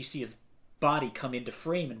in, like you see his body come into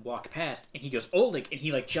frame and walk past, and he goes Oleg, and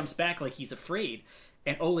he like jumps back like he's afraid,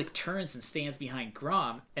 and Oleg turns and stands behind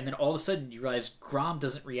Grom, and then all of a sudden you realize Grom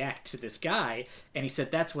doesn't react to this guy, and he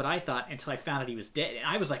said, that's what I thought until I found out he was dead. And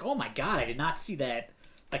I was like, oh my god, I did not see that.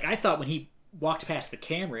 Like I thought when he walked past the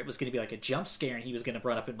camera it was going to be like a jump scare and he was going to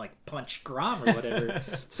run up and like punch Grom or whatever.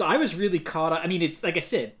 So I was really caught up. I mean, it's like I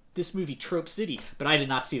said, this movie Trope City, but I did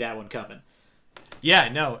not see that one coming. Yeah,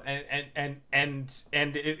 no, and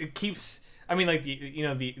it keeps. I mean, like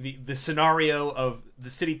the scenario of the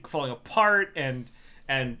city falling apart and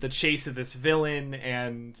the chase of this villain,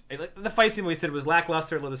 and like the fight scene we said was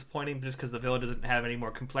lackluster, a little disappointing, just because the villain doesn't have any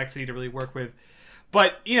more complexity to really work with.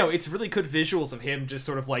 But it's really good visuals of him just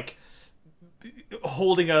sort of like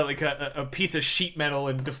holding a piece of sheet metal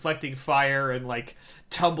and deflecting fire and like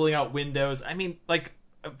tumbling out windows. I mean, like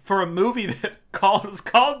for a movie that was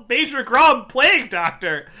called Major Grom Plague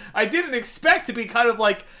Doctor, I didn't expect to be kind of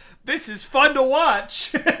like, this is fun to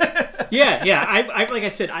watch. yeah. I like I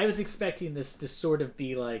said, I was expecting this to sort of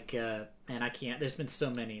be like, and I can't. There's been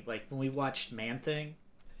so many. Like when we watched Man Thing,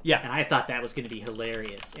 yeah, and I thought that was going to be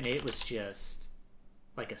hilarious, and it was just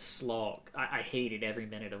like a slog. I hated every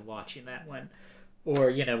minute of watching that one.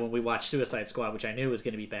 Or when we watched Suicide Squad, which I knew was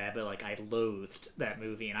going to be bad, but like I loathed that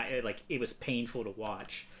movie, and it was painful to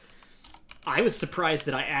watch. I was surprised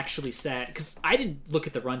that I actually sat, because I didn't look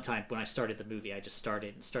at the runtime when I started the movie. I just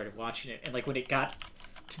started watching it, and like when it got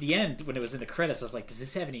to the end, when it was in the credits, I was like, does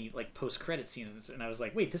this have any like post-credit scenes? And I was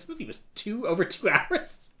like, wait, this movie was over 2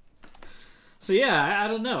 hours? So yeah, I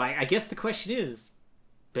don't know. I guess the question is,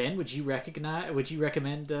 Ben, would you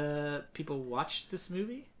recommend people watch this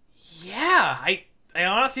movie? Yeah, I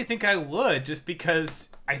honestly think I would, just because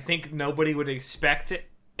I think nobody would expect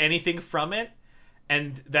anything from it.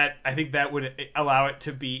 And that I think that would allow it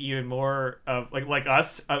to be even more of like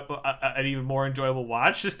us an even more enjoyable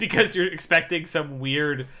watch, just because you're expecting some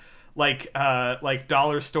weird like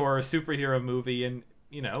dollar store superhero movie, and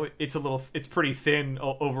it's pretty thin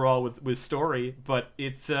overall with story, but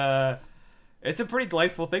it's a pretty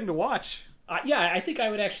delightful thing to watch. Yeah, I think I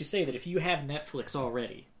would actually say that if you have Netflix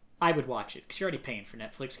already, I would watch it, because you're already paying for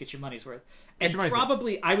Netflix. Get your money's worth. And I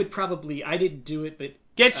didn't do it, but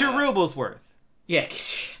get your rubles worth. Yeah,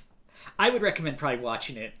 I would recommend probably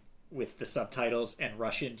watching it with the subtitles and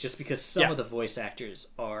Russian, just because some of the voice actors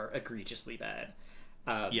are egregiously bad.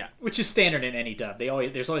 Which is standard in any dub.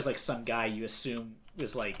 There's always like some guy you assume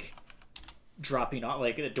was like dropping off,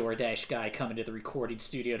 like a DoorDash guy coming to the recording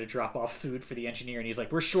studio to drop off food for the engineer, and he's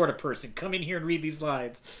like, "We're short a person. Come in here and read these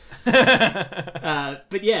lines."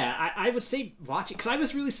 But yeah, I would say watch it, because I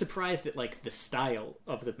was really surprised at like the style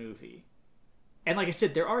of the movie, and like I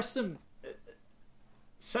said, there are some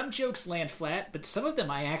jokes land flat, but some of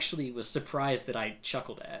them I actually was surprised that I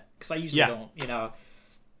chuckled at, because I usually don't,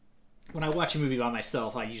 when I watch a movie by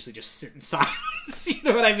myself, I usually just sit in silence. You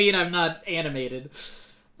know what I mean? I'm not animated.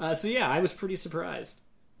 So yeah, I was pretty surprised.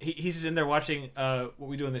 He's just in there watching What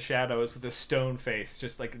We Do in the Shadows with a stone face,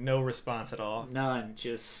 just like no response at all. None,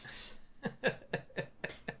 just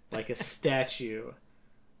like a statue.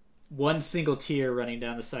 One single tear running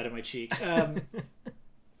down the side of my cheek.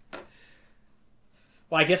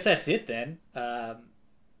 Well, I guess that's it then.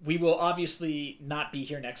 We will obviously not be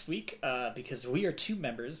here next week because we are 2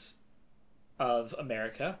 members of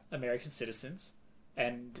American citizens.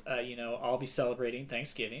 And, I'll be celebrating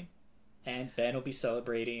Thanksgiving. And Ben will be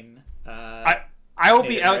celebrating I will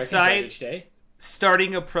be outside Day,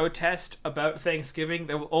 starting a protest about Thanksgiving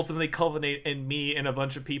that will ultimately culminate in me and a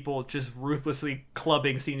bunch of people just ruthlessly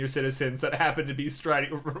clubbing senior citizens that happen to be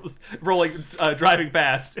driving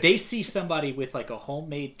past. They see somebody with like a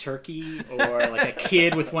homemade turkey, or like a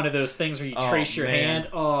kid with one of those things where you trace your hand.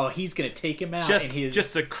 Oh, he's gonna take him out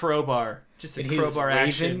just a crowbar, in his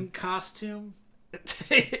Raven costume.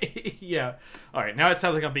 Yeah. All right. Now it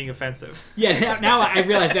sounds like I'm being offensive. Yeah, now I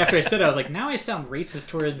realized after I said it, I was like, now I sound racist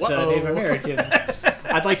towards Native Americans.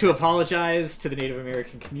 I'd like to apologize to the Native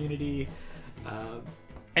American community.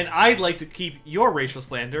 And I'd like to keep your racial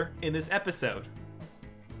slander in this episode.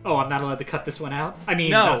 Oh, I'm not allowed to cut this one out? I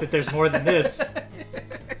mean, No. not that there's more than this.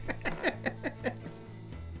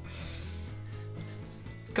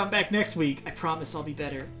 Come back next week. I promise I'll be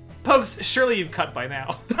better. Pokes, surely you've cut by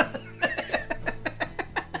now.